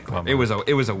not make that clear. It was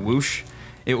a whoosh.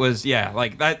 It was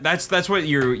like that. That's what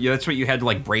you had to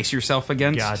like brace yourself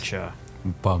against. Gotcha.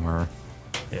 Bummer.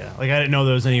 Yeah, like I didn't know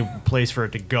there was any place for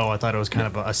it to go. I thought it was kind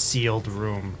of a sealed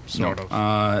room, sort of.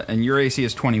 And your AC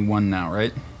is 21 now,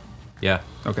 right? Yeah.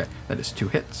 Okay, that is 2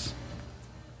 hits.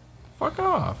 Fuck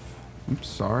off. I'm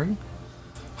sorry.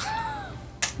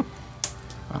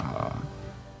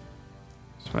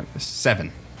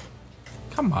 7.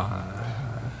 Come on.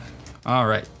 All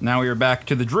right, now we are back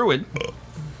to the druid.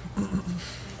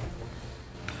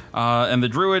 And the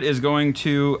druid is going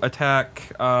to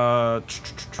attack. I'm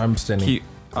standing.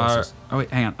 closest. Oh wait,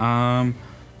 hang on.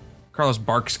 Carlos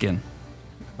Barkskin.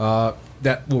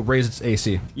 That will raise its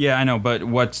AC. Yeah, I know, but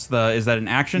is that an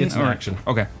action? It's an action.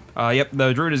 Okay. Yep,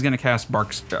 the druid is going to cast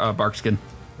Barkskin.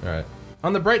 All right.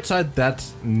 On the bright side,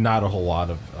 that's not a whole lot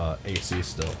of AC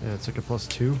still. Yeah, it's like a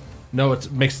 +2. No,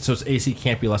 it makes it so its AC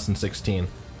can't be less than 16.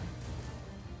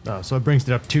 Oh, so it brings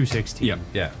it up to 16. Yep.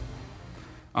 Yeah.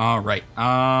 All right.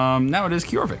 Now it is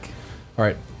Kjorvik. All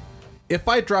right. If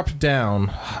I dropped down,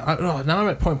 I don't know, now I'm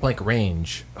at point blank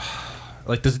range.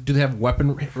 Like, do they have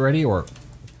weapon ready, or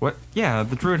What? Yeah,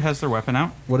 the druid has their weapon out.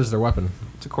 what is their weapon?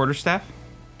 It's a quarterstaff.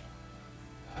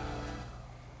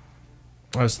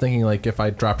 I was thinking like if I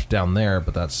dropped down there,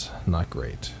 but that's not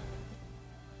great.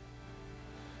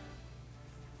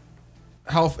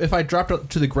 How if I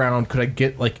dropped to the ground, could I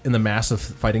get like in the mass of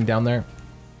fighting down there?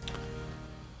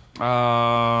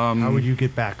 How would you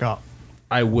get back up?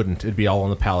 I wouldn't. It'd be all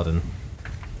on the paladin.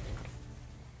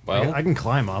 I can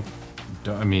climb up.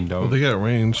 Don't. Well, they got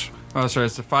range. Oh, sorry,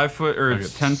 it's a 5 foot or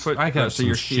it's 10 foot. I got so some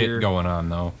you're shit here. going on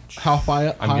though. How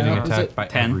high? I'm getting up is attacked it? by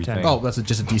 10. everything. Oh, that's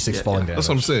just a D6 falling damage. That's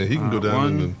what I'm saying. He can go down 1,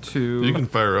 and then 2. you can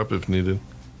fire up if needed.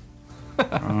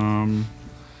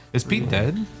 Is Pete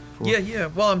dead? Yeah.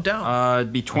 Well, I'm down.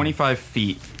 It'd be 25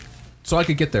 feet. So I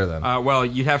could get there then. Well,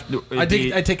 you'd have to. I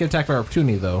take an attack by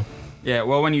opportunity though. Yeah.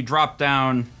 Well, when you drop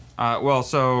down, I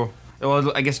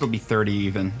guess it'll be 30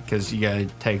 even because you gotta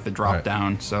take the drop Right.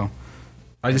 down. So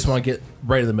I just want to get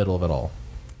right in the middle of it all.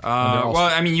 Well,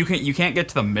 I mean, you can't get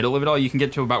to the middle of it all. You can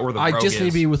get to about where the I rogue just is. need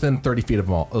to be within 30 feet of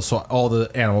them all. So all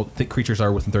the creatures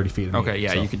are within 30 feet of me. Okay,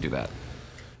 yeah, so. you could do that.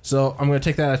 So I'm going to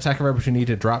take that attack of opportunity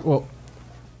to drop. Well,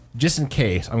 just in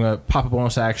case, I'm going to pop a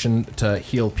bonus action to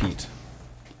heal Pete.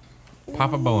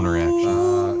 Pop a boner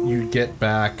action. You get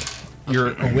back.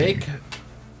 You're awake,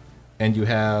 and you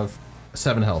have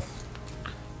 7 health.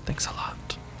 Thanks a lot.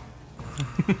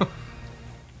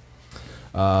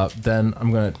 Then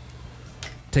I'm going to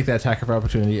take that attack of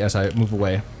opportunity as I move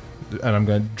away, and I'm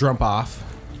going to jump off.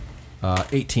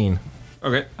 18.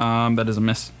 Okay, that is a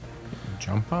miss.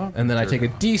 Jump up. And then I take a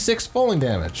D6 falling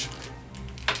damage.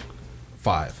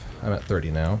 5. I'm at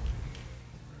 30 now.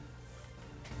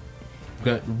 I'm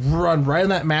going to run right in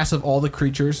that mass of all the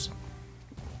creatures.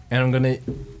 And I'm going to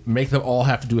make them all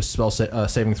have to do a spell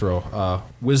saving throw.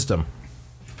 Wisdom.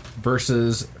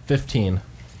 Versus 15.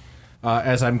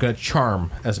 As I'm going to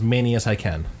charm as many as I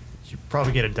can. You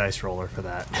probably get a dice roller for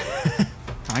that.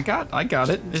 I got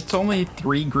it. It's only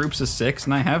 3 groups of 6,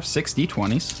 and I have 6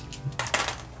 d20s.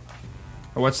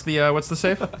 What's the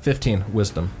save? 15.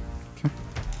 Wisdom.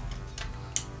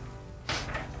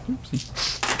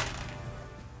 Oopsie.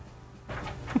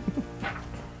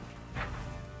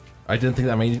 I didn't think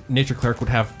that my nature cleric would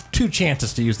have 2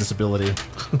 chances to use this ability.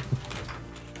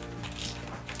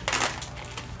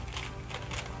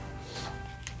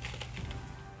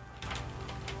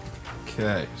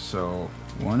 Okay, so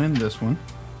 1 in this one,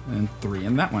 and 3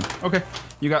 in that one. Okay,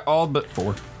 you got all but 4.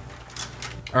 All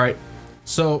right.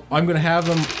 So I'm going to have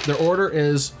them. Their order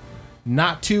is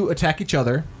not to attack each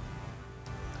other,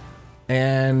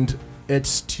 and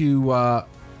it's to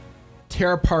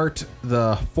tear apart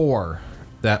the 4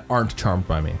 that aren't charmed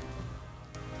by me.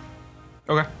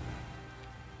 Okay.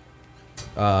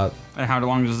 And how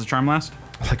long does the charm last?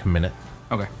 Like a minute.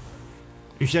 Okay.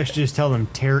 You should actually just tell them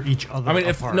tear each other I mean,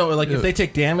 if apart. if they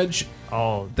take damage,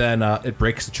 Oh, then it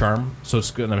breaks the charm. So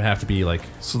it's going to have to be like,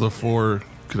 So the 4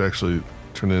 could actually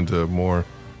turn into more.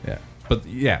 yeah. But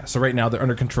yeah. So right now they're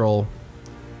under control.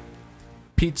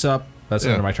 Pete's up. That's the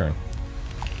Yeah. end of my turn.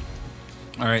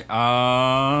 All right.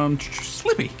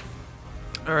 Slippy.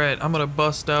 All right, I'm gonna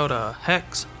bust out a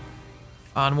hex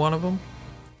on one of them,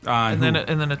 and then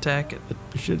attack it.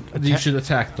 you should You should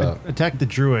attack the. attack the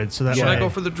druid so that Should way. I go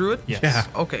for the druid? Yes. Yeah.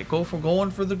 Okay, going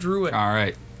for the druid. All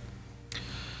right.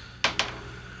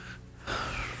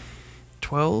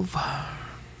 12.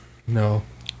 No.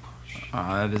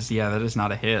 That is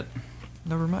not a hit.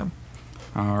 Never mind.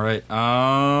 All right.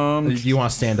 Do you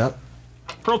want to stand up?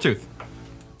 Pearl Tooth.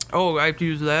 Oh, I have to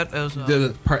use that as.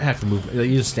 The part have to move.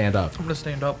 You just stand up. I'm gonna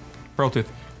stand up. Pearl Tooth.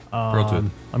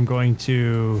 I'm going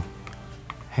to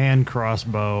hand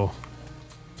crossbow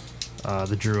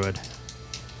the druid.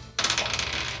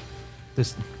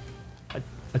 This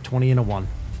a 20 and a 1.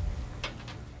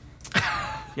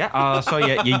 Yeah. So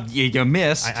you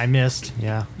missed. I missed.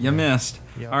 Yeah. You missed.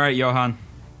 Yep. All right, Johan.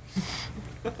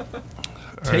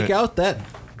 Take out that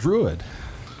druid.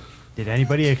 Did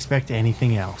anybody expect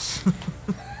anything else?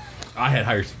 I had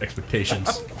higher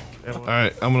expectations. All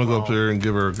right, I'm gonna go up there and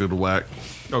give her a good whack.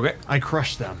 Okay. I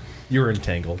crushed them. You were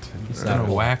entangled. He's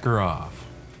gonna whack her off.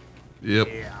 Yep.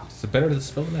 It's better to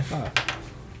spell than I thought.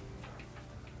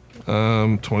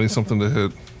 20 something to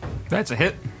hit, That's a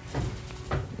hit.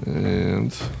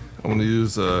 and I'm gonna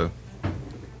use a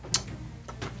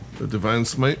divine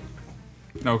smite.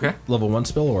 Okay. Level 1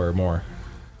 spell or more?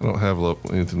 I don't have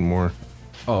anything more.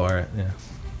 Oh, all right. Yeah.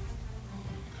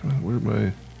 Where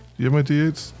my? Do you have my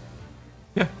d8s?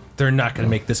 Yeah. They're not going to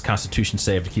make this Constitution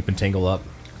save to keep entangled up.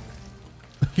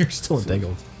 You're still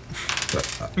entangled.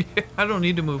 I don't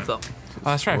need to move though. Oh,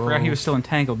 that's right. I forgot he was still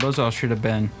entangled. Those all should have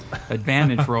been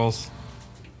advantage rolls.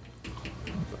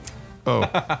 Oh,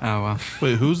 Oh well.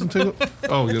 wait, who's entangled?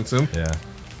 Oh, against him. Yeah.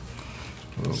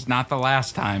 It's not the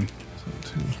last time.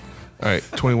 All right,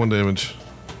 21 damage.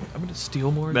 I'm gonna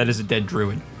steal more. That is a dead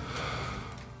druid.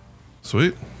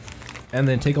 Sweet. And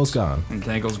then Entangled's gone.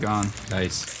 Entangle's gone.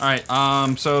 Nice. All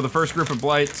right. So the first group of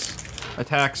blights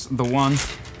attacks the one.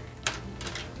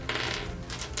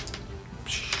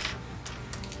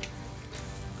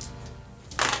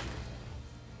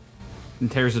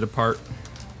 And tears it apart.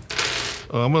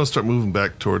 I'm gonna start moving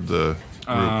back toward the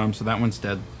group. So that one's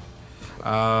dead.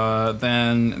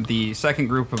 Then the second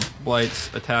group of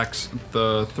blights attacks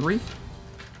the 3.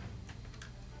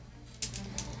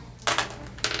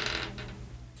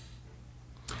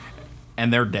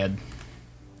 And they're dead.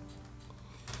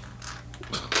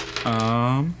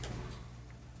 And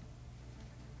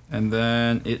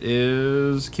then it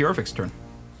is Kiorvik's turn.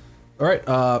 All right.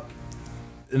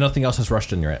 Nothing else has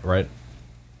rushed in yet, right?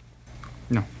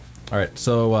 No. All right.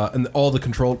 So and all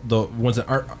the ones that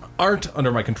aren't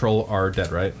under my control are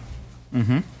dead, right?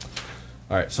 Mm-hmm.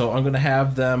 All right. So I'm gonna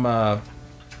have them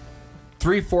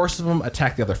 3/4 of them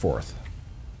attack the other fourth.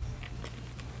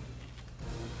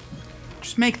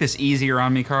 Just make this easier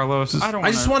on me, Carlos.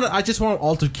 I just want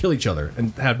all to kill each other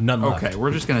and have none left. Okay,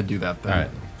 we're just gonna do that then. All right.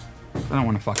 I don't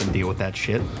want to fucking deal with that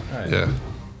shit. All right. Yeah.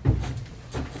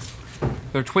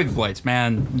 They're twig blights,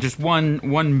 man. Just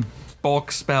one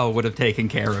bulk spell would have taken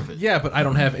care of it. Yeah, but I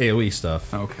don't have AOE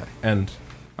stuff. Okay. And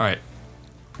All right.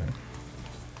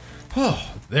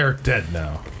 they're dead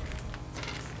now.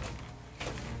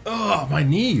 Oh, my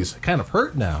knees kind of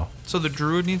hurt now. So the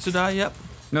druid needs to die. Yep.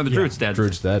 No, the druid's dead.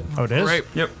 Druid's dead. Oh, it is? Right.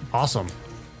 Yep. Awesome.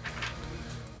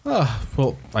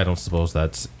 Well, I don't suppose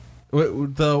that's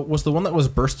was the one that was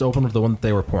burst open with the one that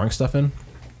they were pouring stuff in.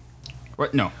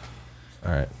 What? No.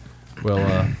 All right. Well,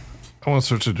 I want to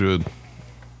search a druid.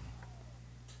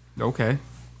 Okay.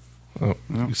 Oh,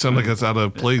 you sound like it's out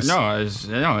of place. No,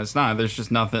 it's not. There's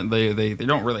just nothing. They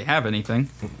don't really have anything.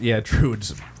 yeah,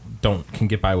 druids can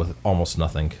get by with almost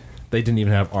nothing. They didn't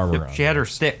even have armor on. She had her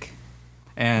stick,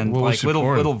 and What was like she little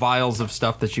pouring? vials of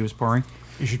stuff that she was pouring.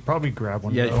 You should probably grab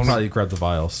one Yeah, of you those. probably grab the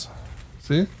vials.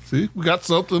 See, we got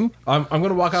something. I'm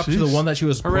gonna walk up to the Jeez. one that she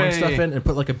was pouring Hooray. stuff in and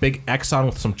put like a big X on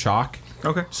with some chalk.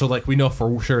 Okay. So like we know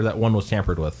for sure that one was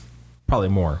tampered with. Probably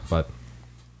more, but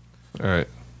All right.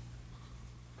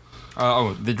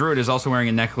 The druid is also wearing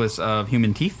a necklace of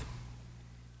human teeth.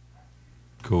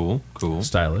 Cool.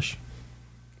 stylish.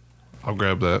 I'll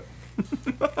grab that.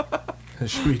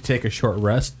 Should we take a short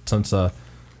rest since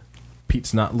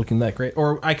Pete's not looking that great?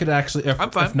 Or I could actually,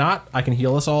 I'm fine. if not, I can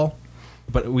heal us all.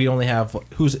 But we only have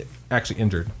who's actually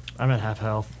injured. I'm at half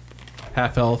health.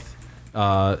 Half health.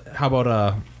 How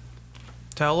about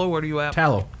Tallow, where are you at?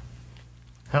 Tallow?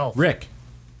 Health. Rick,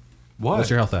 What? what's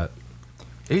your health at?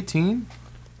 18?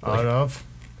 Out of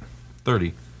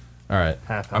 30. All right.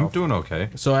 half health. I'm doing okay.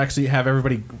 So actually, have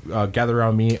everybody gather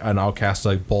around me, and I'll cast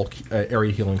a bulk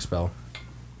area healing spell.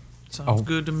 Sounds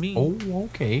good to me. Oh,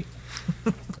 okay.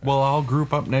 Well, I'll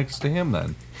group up next to him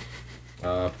then.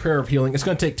 Prayer of healing. It's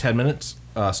going to take 10 minutes,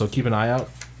 so keep an eye out.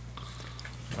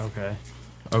 Okay.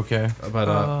 Okay. But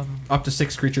up to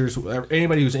 6 creatures.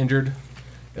 Anybody who's injured,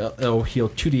 it'll heal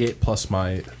 2d8 plus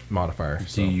my modifier.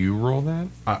 So Do you roll that?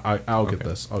 I'll get Okay.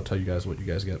 this. I'll tell you guys what you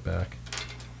guys get back.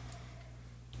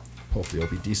 Hopefully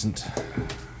it'll be decent.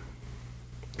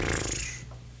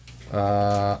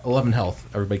 11 health.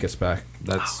 Everybody gets back.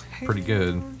 That's pretty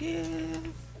good. Yeah.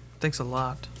 Thanks a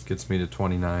lot. Gets me to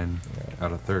 29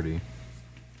 out of 30.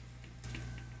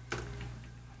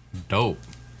 Dope.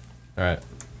 All right.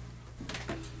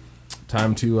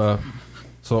 Time to.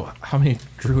 So how many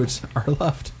druids are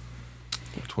left?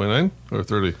 29 or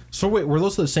 30? So wait, were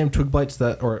those the same twig blights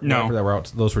that No. whatever that were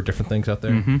out? Those were different things out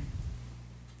there. Mm-hmm. All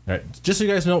right. Just so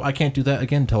you guys know, I can't do that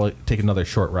again until I take another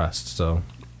short rest. So.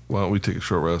 Why don't we take a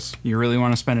short rest? You really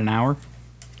want to spend an hour?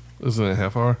 Isn't it a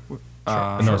half hour? No,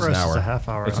 Short it's an rest is hour. a half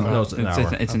hour. It's, I no, it's an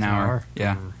hour. It's an hour.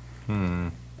 Yeah.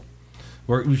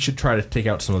 We should try to take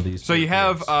out some of these. So you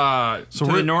have So to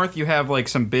we're- the north, you have like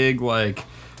some big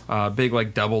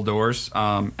double doors,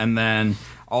 and then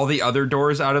all the other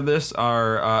doors out of this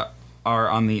are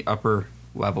on the upper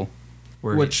level.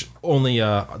 Where Which only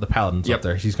the paladin's Yep. up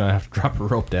there. He's gonna have to drop a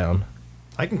rope down.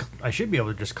 I should be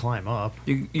able to just climb up.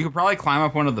 you could probably climb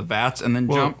up one of the vats and then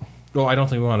jump. Oh, I don't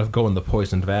think we want to go in the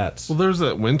poisoned vats. Well, there's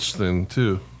that winch thing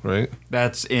too, right?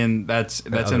 That's in other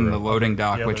the room. loading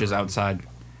dock, the which other is room. outside.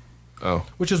 Oh,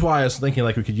 Which is why I was thinking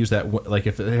like we could use that like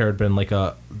if there had been like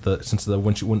since the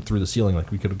winch went through the ceiling,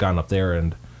 like we could have gone up there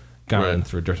and gone Right. in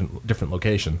through a different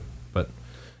location. But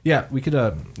yeah, we could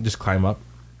just climb up.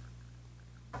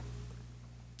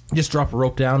 Just drop a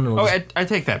rope down. And we'll Oh, just- I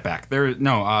take that back.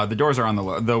 The doors are on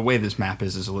the way this map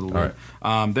is a little weird.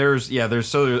 There's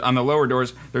on the lower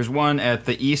doors. There's one at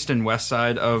the east and west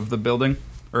side of the building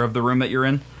or of the room that you're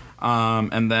in,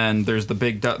 and then there's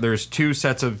there's 2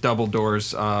 sets of double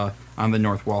doors on the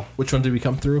north wall. Which one did we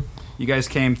come through? You guys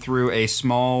came through a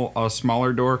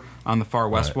smaller door on the far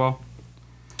west Right. wall.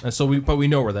 And so we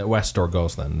know where that west door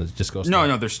goes. Then it just goes.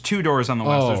 No, there's 2 doors on the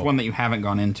west. There's Oh. one that you haven't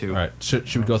gone into. All right.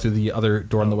 Should we go through the other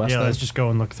door on the west? Yeah, then? let's just go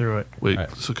and look through it. wait.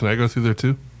 Alright. So can I go through there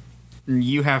too?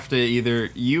 You have to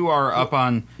you are up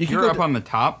on You can you're go up to- on the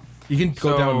top. You can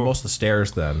go So- down most of the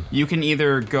stairs then. You can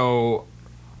either go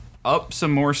up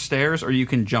some more stairs or you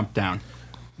can jump down.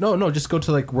 No, just go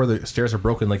to like where the stairs are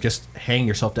broken. Like just hang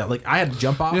yourself down. Like I had to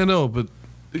jump off. Yeah, no, but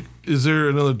is there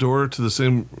another door to the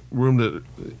same room that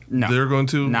No. they're going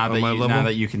to Now on that my you, level? now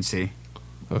that you can see.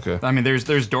 Okay. I mean,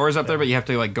 there's doors up there, but you have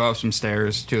to like go up some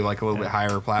stairs to like a little bit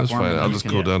higher platform. That's fine. and I'll you just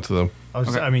can- go down to them.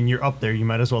 I mean, you're up there. You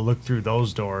might as well look through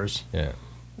those doors. Yeah.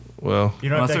 Well, You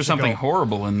don't Unless have to there's actually something go,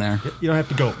 horrible in there. You don't have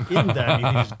to go in them. You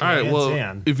can just all right. glance Well,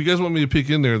 in. if you guys want me to peek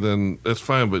in there, then that's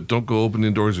fine. But don't go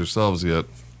opening doors yourselves yet.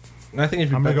 I think if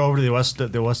you I'm gonna go over to the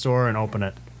west door and open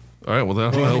it. All right. Well, then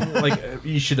I'll help. like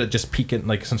you should just peek in,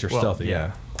 like since you're Well, stealthy.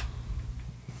 yeah. Yeah.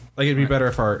 Like it'd be better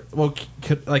if our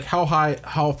like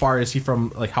how far is he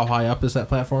from? Like how high up is that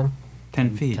platform?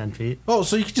 10 feet. 10 feet. Oh,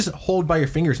 so you could just hold by your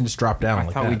fingers and just drop down. I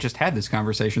like thought that. we just had this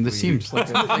conversation. This seems like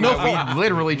a thing that we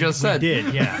literally just said.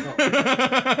 Did yeah.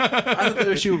 I thought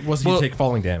the issue was you take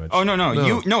falling damage. Oh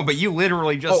no! But you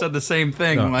literally just said the same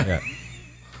thing No, like yeah.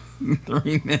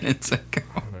 3 minutes ago.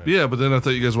 Yeah, but then I thought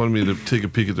you guys wanted me to take a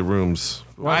peek at the rooms.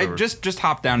 I Whatever. just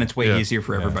hop down. It's way Yeah. easier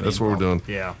for everybody. That's what we're involved.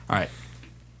 doing. Yeah. All right.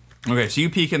 Okay, so you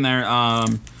peek in there.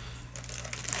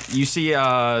 You see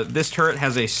this turret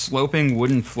has a sloping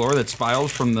wooden floor that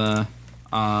spirals from the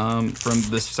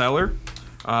cellar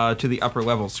to the upper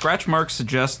level. Scratch marks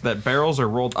suggest that barrels are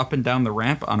rolled up and down the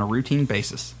ramp on a routine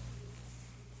basis.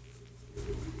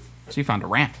 So you found a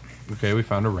ramp. Okay, we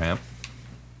found a ramp.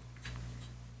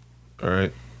 All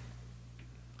right.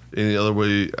 Any other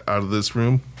way out of this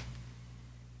room?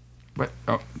 What?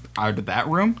 Oh, out of that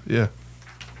room? Yeah.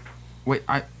 Wait,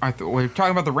 we're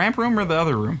talking about the ramp room or the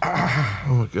other room? Oh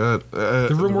my god.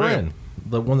 The room we're ramp. in,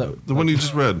 the one that The one you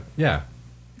just read. yeah,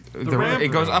 ramp It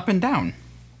goes room. up and down.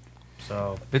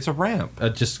 So It's a ramp.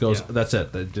 it just goes. Yeah. That's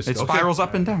it. It just It goes. spirals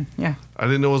up and down. Yeah. I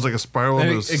didn't know it was like a spiral. And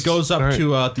and it goes up All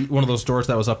right. to one of those doors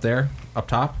that was up there, up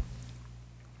top.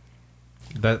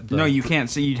 No, you can't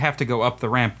see. You'd have to go up the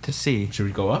ramp to see, Should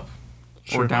we go up?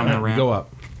 or down the We ramp. go up.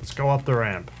 let's go up the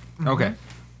ramp. Okay.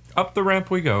 Up the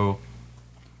ramp we go.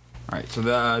 All right, so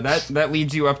that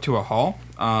leads you up to a hall,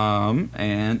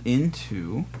 and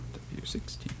into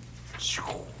W16.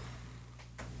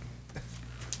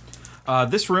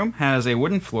 This room has a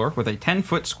wooden floor with a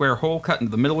 10-foot square hole cut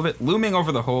into the middle of it. Looming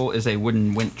over the hole is a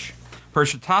wooden winch.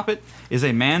 Perched atop it is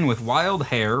a man with wild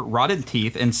hair, rotted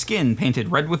teeth, and skin painted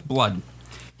red with blood.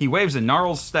 He waves a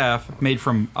gnarled staff made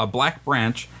from a black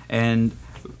branch and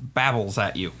babbles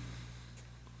at you.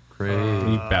 We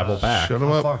babble back. Shut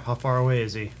him up. How far away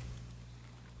is he?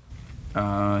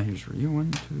 Here's for you.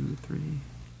 1, 2, 3.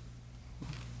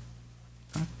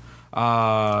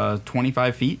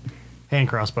 25 feet. Hand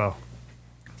crossbow.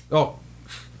 Oh,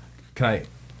 can I?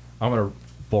 I'm gonna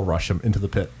bull rush him into the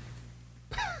pit.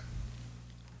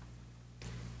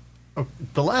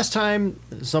 The last time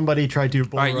somebody tried to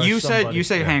bull All right, rush you said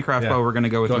somebody- hand crossbow. Yeah. We're gonna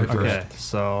go with Go you ahead. first. Okay,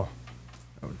 so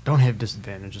don't have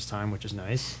disadvantage this time, which is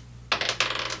nice.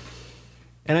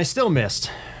 And I still missed.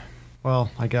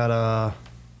 Well, I got a.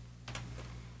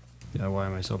 Yeah, why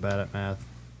am I so bad at math?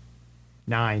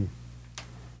 9.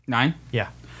 9. Yeah.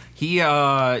 He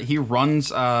runs.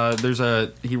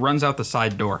 He runs out the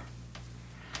side door.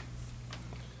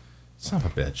 Son of a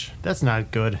bitch! That's not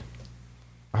good.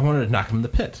 I wanted to knock him in the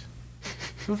pit.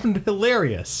 It would have been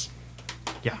hilarious.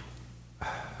 Yeah.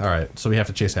 All right, so we have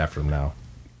to chase after him now.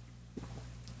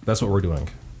 That's what we're doing.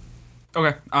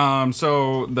 Okay.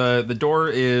 So the door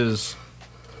is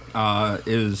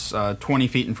 20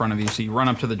 feet in front of you. So you run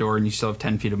up to the door and you still have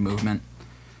 10 feet of movement.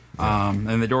 And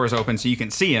the door is open, so you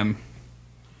can see him.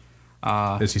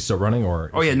 Is he still running, or?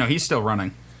 Oh yeah, no, he's still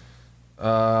running.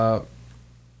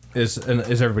 Is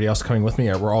everybody else coming with me?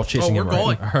 Or we're all chasing we're him. Right?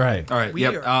 going. All right. All right. We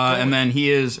Yep. are going. And then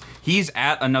he's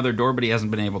at another door, but he hasn't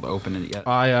been able to open it yet.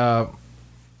 I'm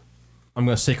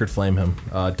gonna sacred flame him.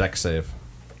 Deck save.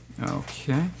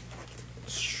 Okay.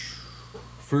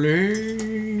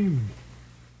 Flame.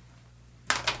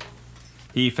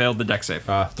 He failed the deck save.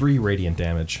 3 radiant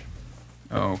damage.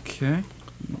 Okay.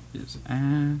 He is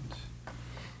at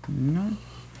none.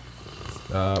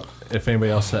 If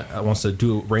anybody else wants to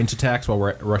do range attacks while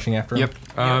we're rushing after him. Yep.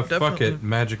 Yeah, Fuck definitely. it.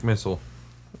 Magic missile.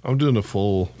 I'm doing a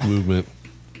full movement.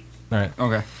 All right.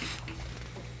 Okay.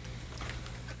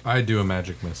 I do a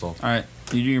magic missile. All right.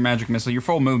 You do your magic missile. Your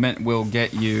full movement will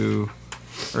get you,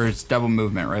 or it's double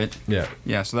movement, right? Yeah.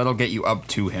 Yeah. So that'll get you up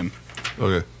to him.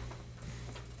 Okay.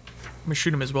 I'm gonna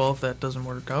shoot him as well if that doesn't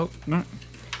work out. No.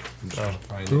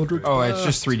 Oh, it's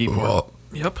just 3d4.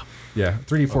 Yep. Yeah.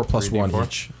 3d4 plus 1 3d4.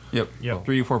 each. Yep. Yep.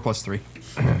 3d4 plus 3.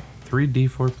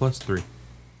 3d4 plus 3.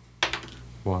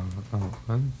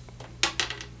 1.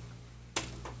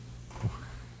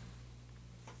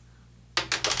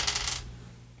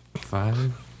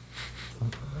 5.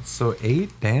 So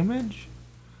 8 damage?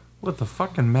 With the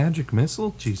fucking magic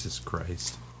missile? Jesus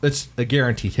Christ. It's a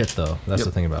guaranteed hit, though. That's Yep.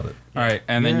 the thing about it. All right,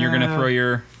 and then you're gonna throw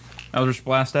your Eldritch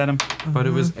Blast at him. But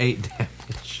it was 8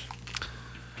 damage.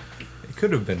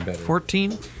 could have been better.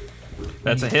 14,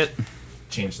 That's a hit.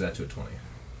 Change that to a 20.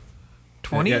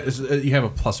 20. Yeah, you have a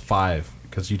 +5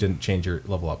 because you didn't change your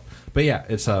level up. But yeah,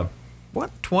 it's What?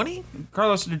 20?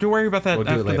 Carlos, don't worry about that We'll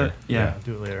do it after later. that. Yeah.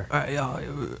 Do it later.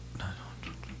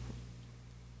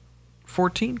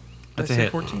 14. Did That's I a say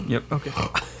hit. 14. Yep. Okay.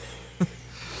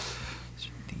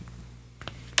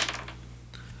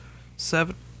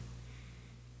 7.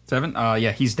 7?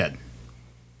 Yeah, he's dead.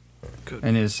 Good.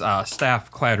 And his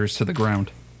staff clatters to the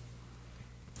ground.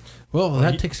 well,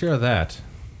 that takes care of that.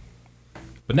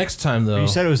 But next time though, You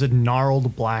said it was a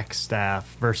gnarled black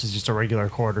staff versus just a regular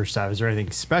quarterstaff. Is there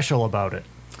anything special about it?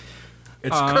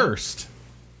 it's cursed.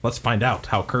 Let's find out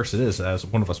how cursed it is as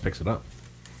one of us picks it up.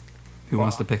 Who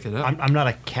wants to pick it up? I'm not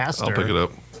a caster. I'll pick it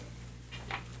up.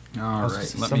 All right.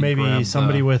 So maybe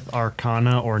somebody with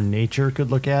Arcana or Nature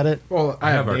could look at it. Well,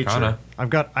 I have Arcana. I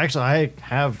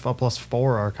have a +4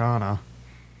 Arcana.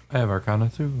 I have Arcana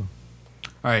too.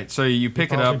 All right, so you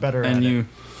pick it probably up better and at you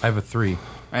I have a 3.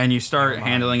 and you start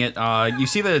handling it. You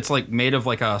see that it's like made of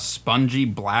like a spongy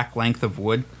black length of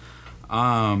wood.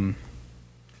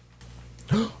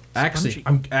 Actually,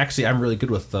 I'm really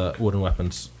good with wooden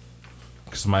weapons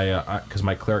because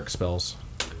my cleric spells,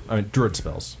 druid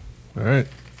spells. All right.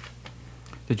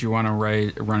 Did you want to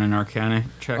run an Arcana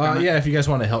check? on it? Yeah, if you guys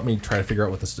want to help me try to figure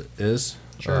out what this is,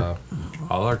 Sure.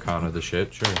 All Arcana the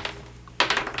shit, sure.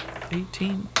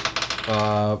 18.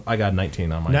 I got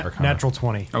 19 on my Arcana. Natural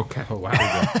 20. Okay. Oh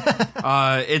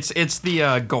wow! It's the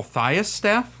Gulthias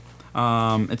staff.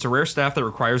 It's a rare staff that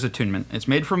requires attunement. It's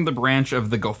made from the branch of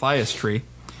the Gulthias tree.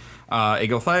 A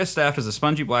Gulthias staff is a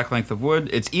spongy black length of wood.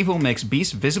 Its evil makes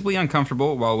beasts visibly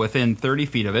uncomfortable while within 30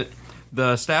 feet of it.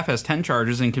 The staff has 10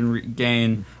 charges and can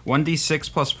regain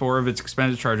 1d6 plus 4 of its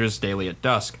expended charges daily at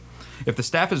dusk. If the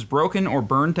staff is broken or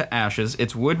burned to ashes,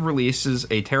 its wood releases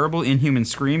a terrible inhuman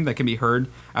scream that can be heard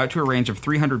out to a range of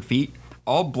 300 feet.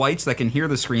 All blights that can hear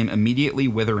the scream immediately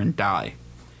wither and die.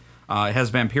 It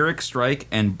has Vampiric Strike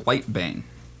and Blightbane.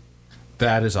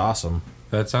 That is awesome.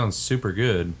 That sounds super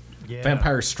good. Yeah.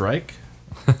 Vampire Strike,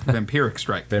 Vampiric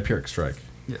Strike. Vampiric Strike.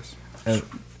 Yes. And,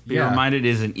 Be reminded, it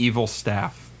is an evil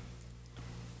staff.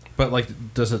 But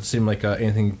like, does it seem like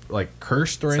anything like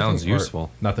cursed or anything? Sounds Or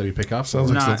useful. Not that we pick up. Sounds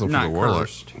like Not, something for not the warlock.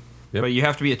 cursed. Yep. But you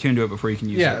have to be attuned to it before you can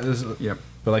use Yeah. it. Yep.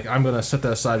 But like, I'm gonna set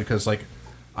that aside because like,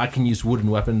 I can use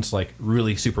wooden weapons like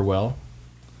really super well.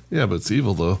 Yeah, but it's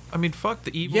evil though. I mean, fuck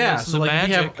the evilness Yeah. and So the like,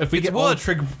 magic. if we It's get all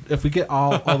wood. if we get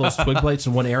all those twig blights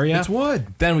in one area, It's wood.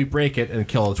 Then we break it and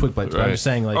kill all the twig blights. But I'm Right. just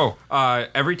saying like,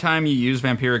 Every time you use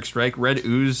Vampiric Strike, red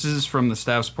oozes from the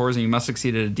staff's pores, and you must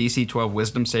succeed at a DC 12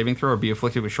 Wisdom saving throw or be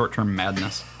afflicted with short-term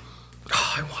madness.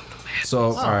 Oh, I want the man.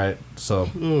 so all right, so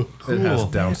it has a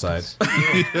downside.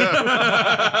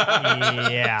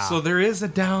 Yeah. So there is a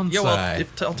downside. Yeah, well,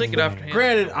 I'll take it after him.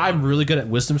 Granted, I'm really good at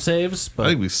wisdom saves, I but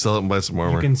think we sell it and buy some you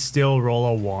armor. can still roll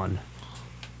a 1.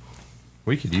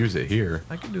 we could use it here.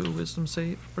 I can do a wisdom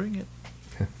save. Bring it.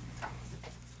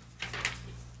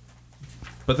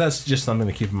 but that's just something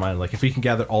to keep in mind. Like if we can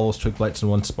gather all those twig blights in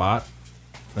one spot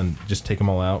and just take them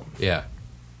all out. Yeah.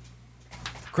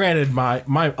 Granted, my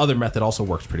other method also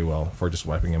works pretty well for just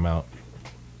wiping them out.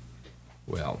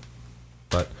 Well,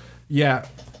 But yeah,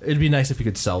 it'd be nice if you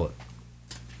could sell it.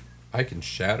 I can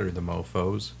shatter the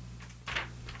mofos.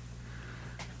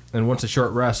 And once a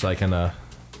short rest, I can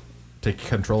take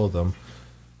control of them.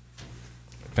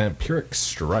 Vampiric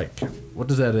Strike. What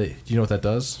does that? Do you know what that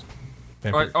does?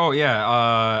 Vampiric-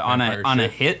 On Vampire a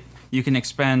shit. hit, you can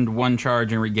expend 1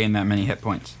 charge and regain that many hit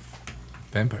points.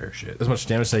 Vampire shit. as much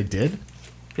damage as I did?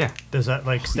 Yeah. Does that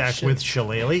like stack shit. with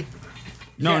Shillelagh?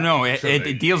 No,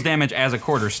 it deals damage as a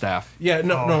quarterstaff. Yeah,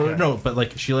 Oh, okay. no. But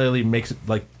like Shillelagh makes it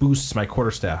like boosts my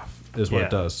quarterstaff is what Yeah.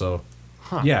 it does. So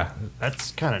Huh. yeah,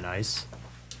 That's kind of nice.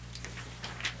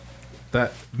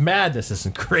 that madness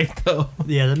isn't great though.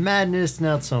 Yeah, the madness,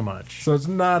 not so much. So it's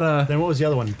not a. Then what was the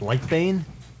other one? Blightbane?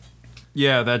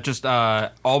 Yeah, that just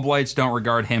all blights don't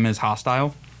regard him as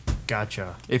hostile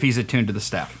Gotcha. if he's attuned to the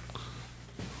staff.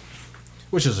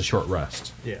 Which is a short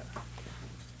rest. Yeah.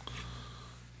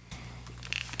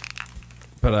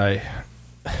 But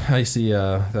I see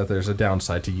that there's a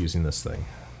downside to using this thing.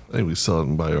 I think we sell it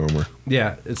and buy armor.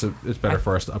 Yeah, it's better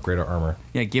for us to upgrade our armor.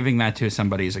 Yeah, giving that to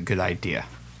somebody is a good idea.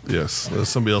 Yes. There's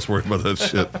somebody else worried about that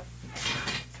shit.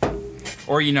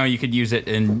 Or you could use it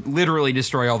and literally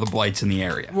destroy all the blights in the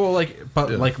area. Well, like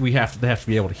they have to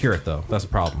be able to hear it though. That's the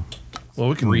problem. Well,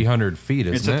 we can 300 feet,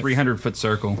 isn't It's it? a 300-foot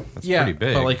circle. That's yeah, pretty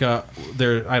big. but like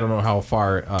there, I don't know how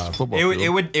far. football It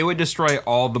field. would destroy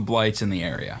all the blights in the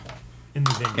area, In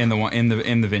the vineyard.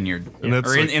 in the vineyard, And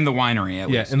that's or like- in the winery at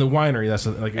Yeah, least. in the winery, that's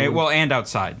like And, well, and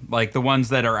outside, like the ones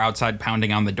that are outside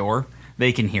pounding on the door,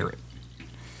 they can hear it.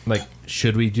 Like,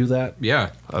 should we do that?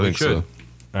 Yeah, I we think should. so.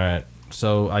 All right.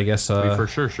 So I guess We for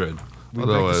sure should. we break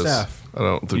the Otherwise, staff. I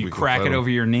don't think You we can crack fight it him. over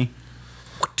your knee.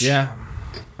 Yeah.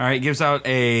 All right, gives out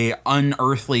a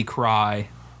unearthly cry,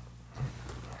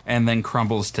 and then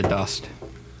crumbles to dust.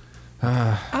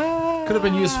 Could have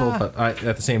been useful, but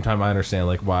at the same time, I understand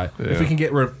like why. If Yeah. we can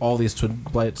get rid of all these twin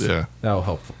blights, Yeah. that'll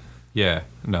help. Yeah,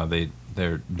 no,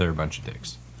 they're a bunch of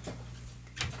dicks.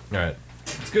 All right.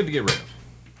 It's good to get rid of.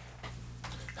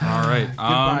 All right.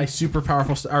 Goodbye, super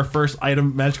powerful. Our first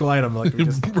item, magical item. Like we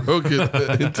just, Broke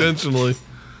it intentionally.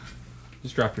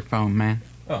 Just drop your phone, man.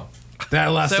 Oh, that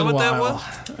Is lasted that a what while.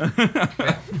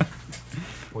 that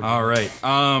was? All right.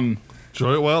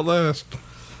 Enjoy it while it lasts.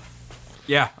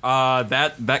 Yeah.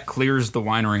 That clears the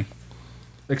winery.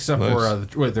 Except Nice. for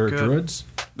wait, there are Good. druids.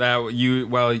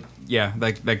 Yeah.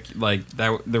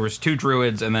 That there was 2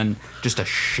 druids and then just a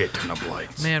shit ton of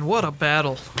blights. Man, what a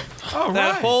battle. All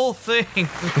That whole thing.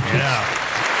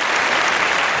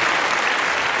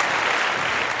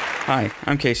 Hi,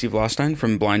 I'm Casey Vlostein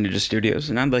from Blind Ninja Studios,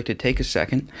 and I'd like to take a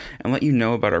second and let you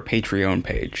know about our Patreon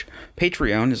page.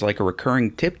 Patreon is like a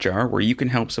recurring tip jar where you can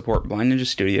help support Blind Ninja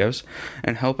Studios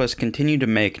and help us continue to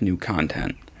make new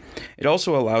content. It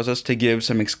also allows us to give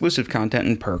some exclusive content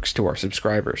and perks to our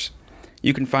subscribers.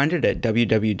 You can find it at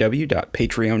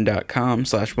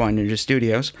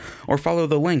www.patreon.com/blindninjastudios or follow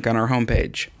the link on our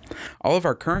homepage. All of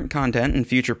our current content and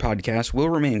future podcasts will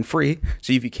remain free,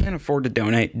 so if you can't afford to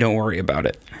donate, don't worry about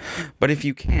it. But if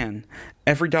you can,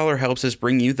 every dollar helps us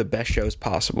bring you the best shows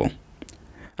possible.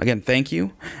 Again, thank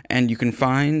you, and you can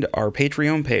find our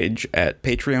Patreon page at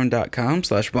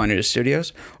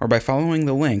patreon.com/blindninjastudios or by following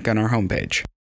the link on our homepage.